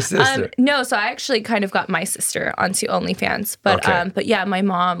Kardashian. Your sister. No, so I actually kind of got my sister onto OnlyFans, but Okay. but yeah, my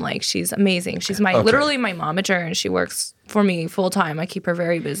mom, like, she's amazing. She's literally my momager, and she works for me full time. I keep her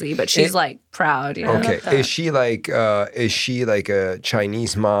very busy, but she's like proud. You know, Okay, of that. is she like a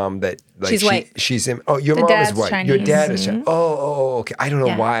Chinese mom that like She's white. She's in? Oh, your The mom is dad's white. Your Chinese. dad is Chinese. Oh, okay. I don't know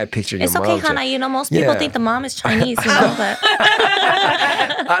Yeah. why I pictured your It's mom. okay, Hannah. You know, most people Yeah. think the mom is Chinese, you know, but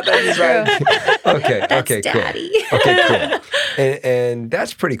I thought you like, okay, daddy. cool. Okay, cool. And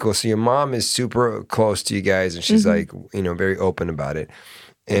that's pretty cool. So your mom is super close to you guys, and she's like, very open about it.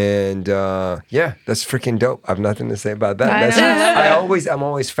 And yeah, that's freaking dope. I have nothing to say about that. I That's, know. I'm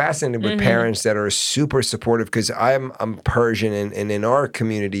always fascinated with parents that are super supportive because I'm Persian, and in our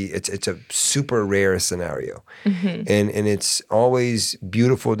community, it's a super rare scenario, and it's always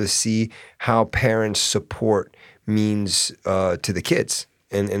beautiful to see how parents support means to the kids.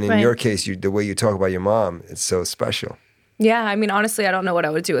 And in Right. your case, the way you talk about your mom, it's so special. Yeah, I mean, honestly, I don't know what I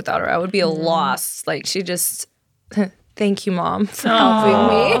would do without her. I would be a loss. Like, she just, thank you, Mom, for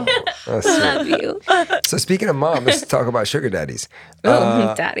helping me. That's sweet. Love you. So speaking of mom, let's talk about sugar daddies.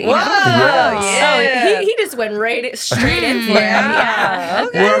 Daddy. Yes. Oh, he just went straight into it. Yeah.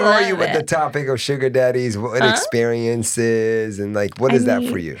 Where are you with the topic of sugar daddies? What experiences and like what is that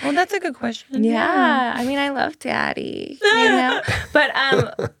for you? Well, that's a good question. Yeah, I mean, I love daddy, you know.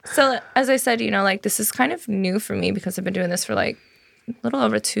 But so as I said, like this is kind of new for me because I've been doing this for like a little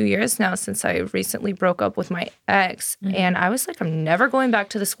over 2 years now since I recently broke up with my ex, and I was like, I'm never going back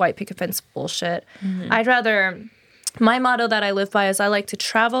to this white picket fence bullshit. I'd rather. My motto that I live by is I like to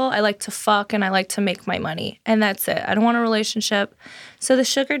travel, I like to fuck, and I like to make my money. And that's it. I don't want a relationship. So the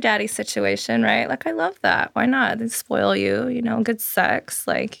sugar daddy situation, right? Like, I love that. Why not? They spoil you, good sex.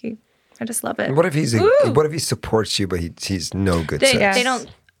 Like, I just love it. What if what if he supports you, but he's no good They, sex? they don't.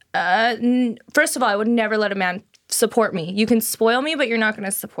 First of all, I would never let a man support me. You can spoil me, but you're not going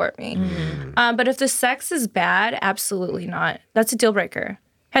to support me. But if the sex is bad, absolutely not. That's a deal breaker.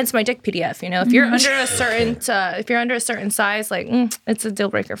 Hence my dick PDF. If you're under a certain size, like it's a deal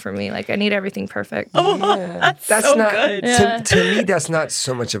breaker for me. Like I need everything perfect. That's That's so not good. to me. That's not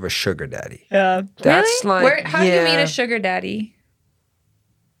so much of a sugar daddy. Yeah. That's like How do you meet a sugar daddy?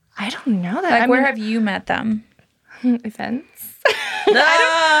 I don't know that. Like, I where mean, have you met them? events?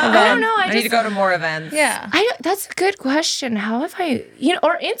 I don't know. I need to go to more events. Yeah. That's a good question. How have I,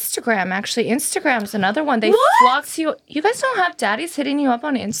 or Instagram, actually. Instagram's another one. They flock to you. You guys don't have daddies hitting you up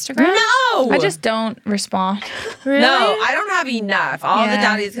on Instagram? No. I just don't respond. Really? No, I don't have enough. All the Yeah.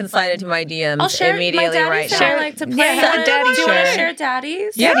 daddies can slide into my DMs I'll share immediately my daddies right that now. I like to play. Yeah, have a daddy Do you want to share. share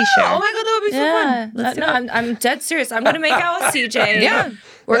daddies? Yeah. Daddy share. Oh my god, that would be so Yeah. fun. Let's do it. I'm dead serious. I'm going to make out with CJ. Yeah.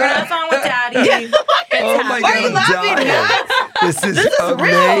 We're going to have fun with daddy. Oh my Why are you god, laughing, I'm dying. This is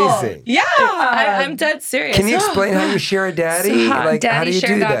amazing. Yeah. I'm dead serious. Can you explain how you share a daddy? Like how do you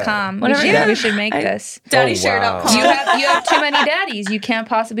do that? DaddyShare.com. Whatever. We should make this. DaddyShare.com. You have too many daddies. You can't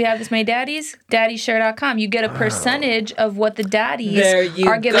possibly have this many daddies. DaddyShare.com. You get a percentage of what the daddies There you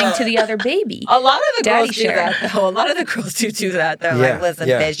are giving go. to the other baby. A lot of the Daddy girls do share. that, though. A lot of the girls do that. They're Yeah, like, listen,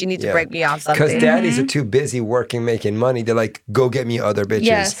 yeah, bitch, you need to yeah. break me off something. Because daddies are too busy working, making money. They're like, go get me other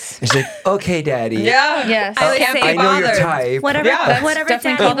bitches. Yes. It's like, okay, daddy. Yeah. Yes. I can't can't be I know your bothered. type. Whatever, Yeah. whatever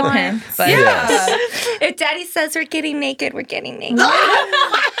Definitely daddy call the pimp. wants. But Yeah. If daddy says we're getting naked, we're getting naked.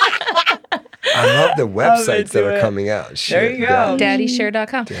 I love the websites that do are it. coming out. Shit, you go. daddy.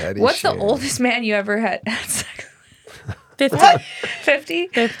 DaddyShare.com. What's the DaddyShare. oldest man you ever had sex? 50. 50?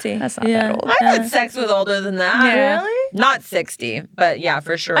 50. That's not Yeah. that old. I've had sex with older than that. Yeah. Really? Not 60, but yeah,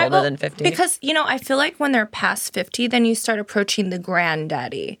 for sure older than 50. Because, I feel like when they're past 50, then you start approaching the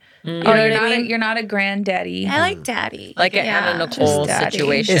granddaddy. You know Oh, what I mean? you're not a granddaddy. I like daddy. like an Yeah. Anna Nicole daddy.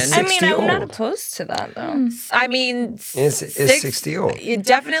 situation. Is I mean, 60 I'm not old? opposed to that, though. I mean, Is 60 old? It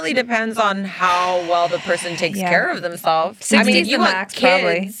definitely depends on how well the person takes Yeah. care of themselves. 60 I mean, is if you the want max, kids,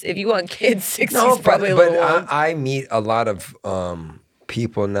 probably. if you want kids, 60 No, is probably a but little old. I meet a lot of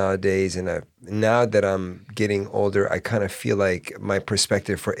people nowadays, and now that I'm getting older, I kind of feel like my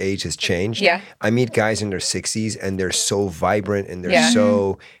perspective for age has changed. Yeah. I meet guys in their 60s, and they're so vibrant, and they're Yeah.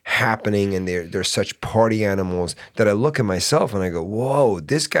 so happening, and they're such party animals that I look at myself and I go, whoa,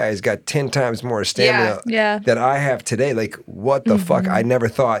 this guy's got 10 times more stamina Yeah. that I have today. Like, what the fuck? I never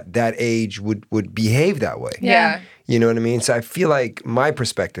thought that age would behave that way. Yeah. You know what I mean? So I feel like my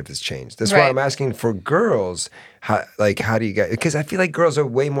perspective has changed. That's why Right. I'm asking for girls, how do you guys, because I feel like girls are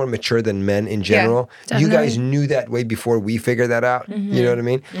way more mature than men in general. You guys knew that way before we figured that out. You know what I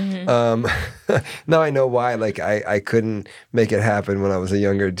mean? Now I know why. Like I couldn't make it happen when I was a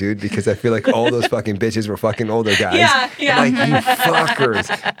younger dude because I feel like all those fucking bitches were fucking older guys. Yeah. Like you fuckers.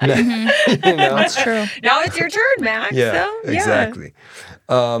 You know? That's true. Now it's your turn, Max. Yeah, So, exactly.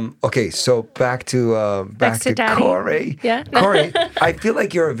 Okay, so back to Daddy. Corey. Yeah. Corey, I feel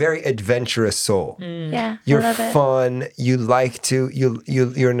like you're a very adventurous soul. Yeah, You're I love it. fun. You like to.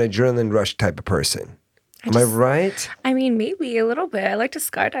 You're an adrenaline rush type of person. Am I right? I mean, maybe a little bit. I like to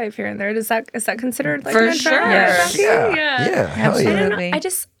skydive here and there. Is that considered like For an sure. adventure? Yeah. Hell I yeah. don't know.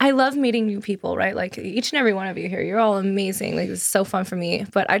 I love meeting new people, right? Like each and every one of you here, you're all amazing. Like it's so fun for me.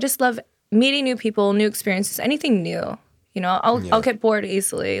 But I just love meeting new people, new experiences, anything new. You know, I'll get bored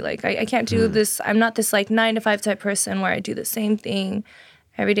easily. Like I can't do this. I'm not this like 9-to-5 type person where I do the same thing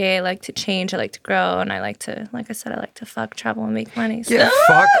every day. I like to change. I like to grow, and I like to, like I said, I like to fuck, travel, and make money. So Yeah,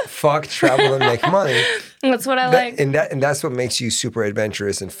 fuck, travel and make money. that's what I like. And that's what makes you super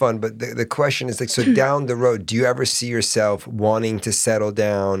adventurous and fun. But the question is like, so down the road, do you ever see yourself wanting to settle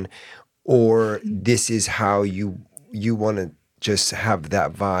down, or this is how you want to just have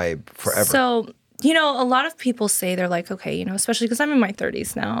that vibe forever? So, you know, a lot of people say they're like, okay, you know, especially because I'm in my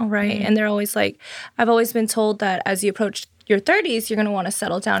 30s now, right? And they're always like, I've always been told that as you approach your 30s, you're going to want to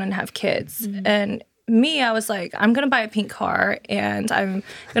settle down and have kids. And me, I was like, I'm going to buy a pink car and I'm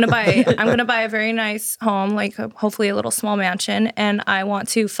going to buy a very nice home, like hopefully a little small mansion. And I want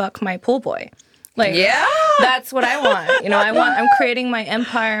to fuck my pool boy. Like, that's what I want. You know, I'm creating my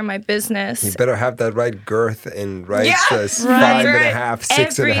empire, my business. You better have that right girth and right, Right. 5.5,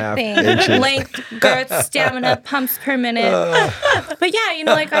 6.5 Everything. inches. Length, girth, stamina, pumps per minute. But yeah, you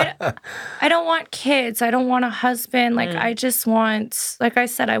know, like I don't want kids. I don't want a husband. Like I just want, like I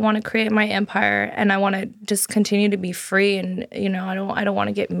said, I want to create my empire and I want to just continue to be free. And you know, I don't want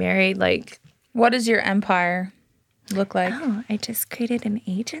to get married. Like, What does your empire look like? oh, I just created an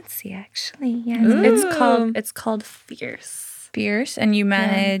agency actually. Yeah, it's called Fierce. Fierce, and you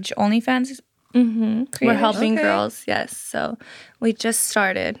manage OnlyFans. We're helping Okay. girls, yes. So we just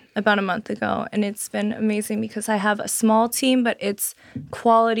started about a month ago, and it's been amazing because I have a small team, but it's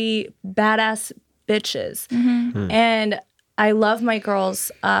quality, badass bitches. And I love my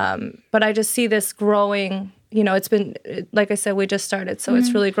girls, but I just see this growing. You know, it's been, like I said, we just started, so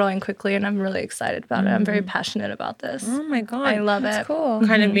it's really growing quickly, and I'm really excited about it. I'm very passionate about this. Oh my God. I love it. Cool.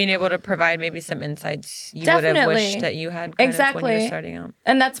 Kind of being able to provide maybe some insights you would have Definitely. wished that you had kind of when you were starting out.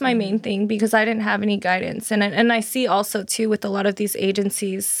 And that's my main thing because I didn't have any guidance. And I see also too with a lot of these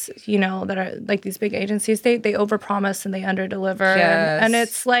agencies, you know, that are like these big agencies, they overpromise and they underdeliver. Yes. And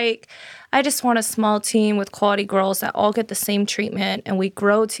it's like, I just want a small team with quality girls that all get the same treatment and we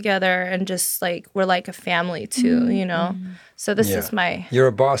grow together and just like we're like a family too, you know. So this is my You're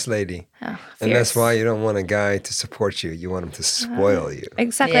a boss lady. fierce. And that's why you don't want a guy to support you. You want him to spoil you.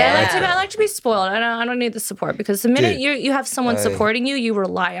 Exactly. I like to be spoiled. I don't need the support because the minute you have someone supporting you, you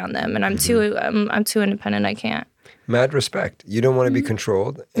rely on them. And I'm too independent. I can't. Mad respect. You don't want to be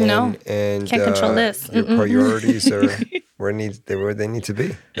controlled. And, No. and Can't control this. Your priorities are where they need to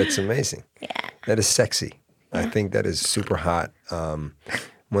be. That's amazing. Yeah. That is sexy. I think that is super hot.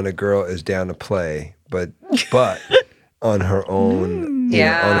 When a girl is down to play, but on her own, you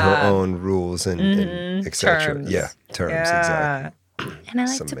know, on her own rules and etc. Terms. Yeah, terms exactly. And I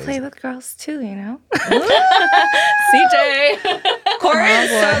like That's to play amazing. with girls too, you know? CJ. Corey is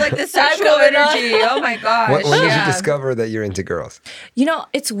so like the sexual energy. Oh my gosh. When did you discover that you're into girls? You know,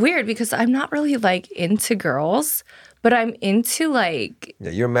 it's weird because I'm not really like into girls, but I'm into like,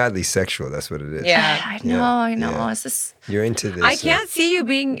 Yeah, you're madly sexual. That's what it is. Yeah. I know. yeah. It's just, You're into this. I can't see you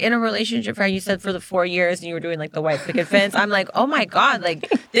being in a relationship for, you said, for the 4 years and you were doing like the white picket fence. I'm like, oh my God, like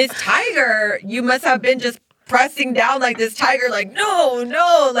this tiger, you must have been just pressing down like this tiger, like,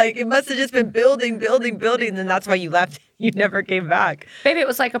 no, like it must have just been building. And that's why you left. You never came back. baby, it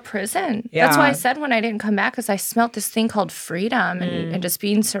was like a prison. Yeah. That's why I said when I didn't come back because I smelt this thing called freedom and just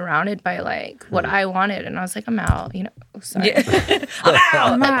being surrounded by like what I wanted. And I was like, I'm out, you know. Oh, sorry.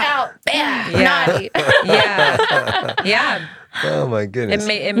 I'm out. Bam. Yeah. Naughty. Yeah. Oh my goodness.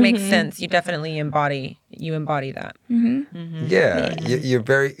 It makes sense. You definitely embody that. Yeah, you're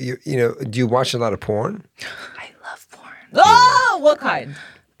very. You know. Do you watch a lot of porn? I love porn. Oh, what kind?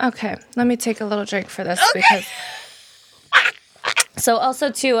 Okay, let me take a little drink for this because. So also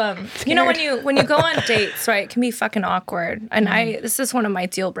too, you know, when you go on dates, right, it can be fucking awkward. And this is one of my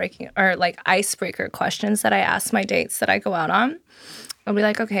deal breaking or like icebreaker questions that I ask my dates that I go out on. I'll be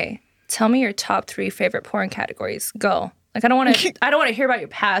like, okay, tell me your top 3 favorite porn categories. Go. Like I don't want to hear about your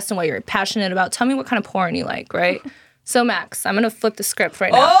past and what you're passionate about. Tell me what kind of porn you like, right? So Max, I'm gonna flip the script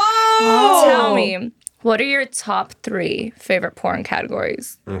right now. Oh, Tell me, what are your top 3 favorite porn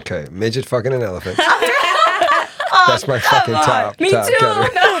categories? Okay, midget fucking an elephant. That's my fucking top. Me top too. category.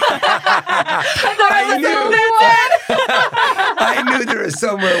 I knew there was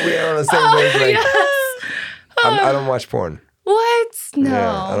somewhere we were on the same wavelength. I don't watch porn. What? No.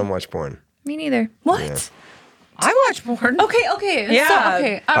 Yeah, I don't watch porn. Me neither. What? I watch porn. Okay. Yeah. So,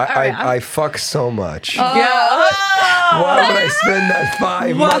 okay. All right. I fuck so much. Yeah. Why would I spend that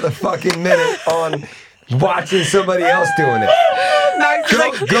 5 motherfucking minutes on watching somebody else doing it?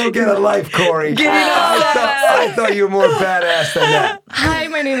 Go get a life, Corey. I thought you were more badass than that. Hi,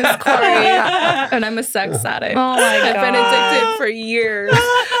 my name is Corey, and I'm a sex addict. Oh my I've been God. addicted for years.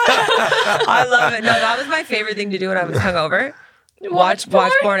 I love it. No, that was my favorite thing to do when I was hungover. Watch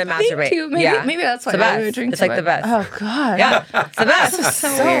porn and masturbate. Thank you. Maybe that's why It's the I best. drink It's too like the much. best. Oh God. Yeah, it's the best. So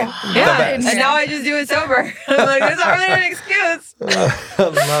weird. Yeah, and now I just do it sober. I'm like, there's not really an excuse. I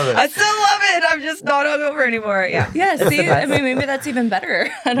love it. I still love it. I'm just not hungover anymore. Yeah. Yeah. It's the See, best. I mean, maybe that's even better.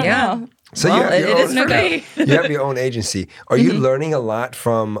 I don't Yeah. know. So Well, you have your it is own, for me. you have your own agency. Are you learning a lot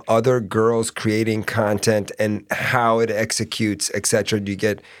from other girls creating content and how it executes, etc.?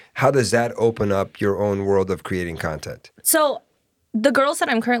 How does that open up your own world of creating content? So the girls that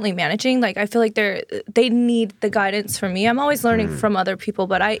I'm currently managing, like I feel like they need the guidance from me. I'm always learning from other people,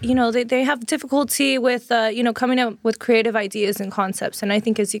 but they have difficulty with coming up with creative ideas and concepts. And I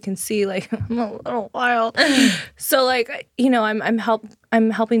think, as you can see, like I'm a little wild. So like I'm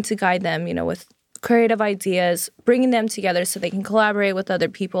helping to guide them, with creative ideas, bringing them together so they can collaborate with other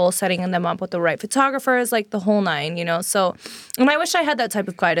people, setting them up with the right photographers, like the whole 9, So, and I wish I had that type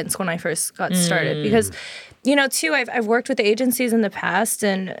of guidance when I first got started because, too, I've worked with agencies in the past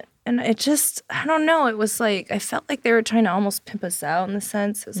and it just, I don't know, it was like, I felt like they were trying to almost pimp us out in the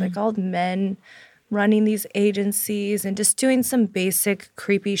sense. It was like all men running these agencies and just doing some basic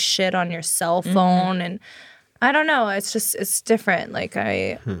creepy shit on your cell phone. And I don't know, it's different. Like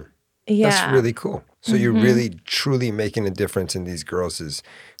yeah. That's really cool. So you're really, truly making a difference in these girls'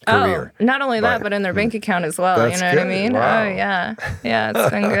 career. Oh, not only that, but in their bank account as well. That's You know what I good. mean? Wow. Oh, yeah. Yeah, it's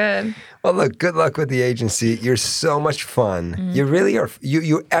been good. Well, look, good luck with the agency. You're so much fun. You really are.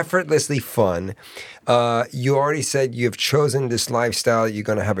 You're effortlessly fun. You already said you've chosen this lifestyle. You're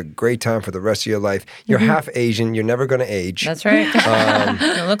going to have a great time for the rest of your life. You're half Asian. You're never going to age. That's right.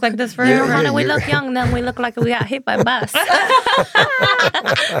 You look like this forever. Yeah, Honey, we you're- look young, then we look like we got hit by a bus.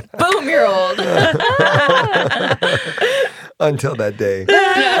 Boom, you're old. Until that day.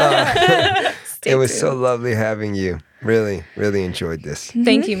 It was so lovely having you. Really, really enjoyed this.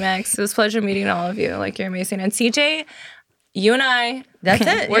 Thank you, Max. It was a pleasure meeting all of you. Like, you're amazing. And CJ, you and I, That's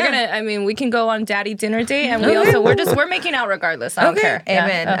it. we're yeah. gonna, we can go on daddy dinner date, and we're making out regardless. I don't care.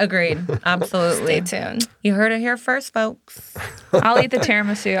 Amen. Yeah. Agreed. Absolutely. Stay tuned. You heard it here first, folks. I'll eat the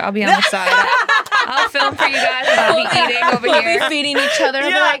tiramisu. I'll be on the side. I'll film for you guys. And I'll be eating over We'll here. be feeding each other. I'll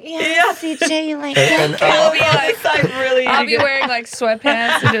be like, yeah. CJ, you like And I'll be like, really I'll be wearing like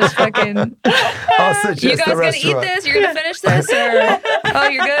sweatpants and just fucking. I'll suggest You guys the gonna eat restaurant. this? You're gonna finish this, or oh,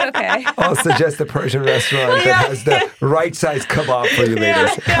 you're good. Okay. I'll suggest the Persian restaurant that has the right size kebab for you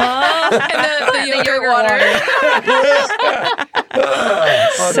ladies. And the yogurt water.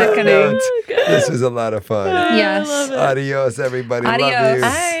 On that Sickening. note, this was a lot of fun. Yes. Adios, everybody. Love Adios. you.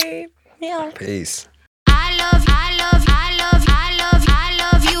 Bye. Peace. I love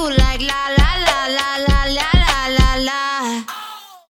you like la la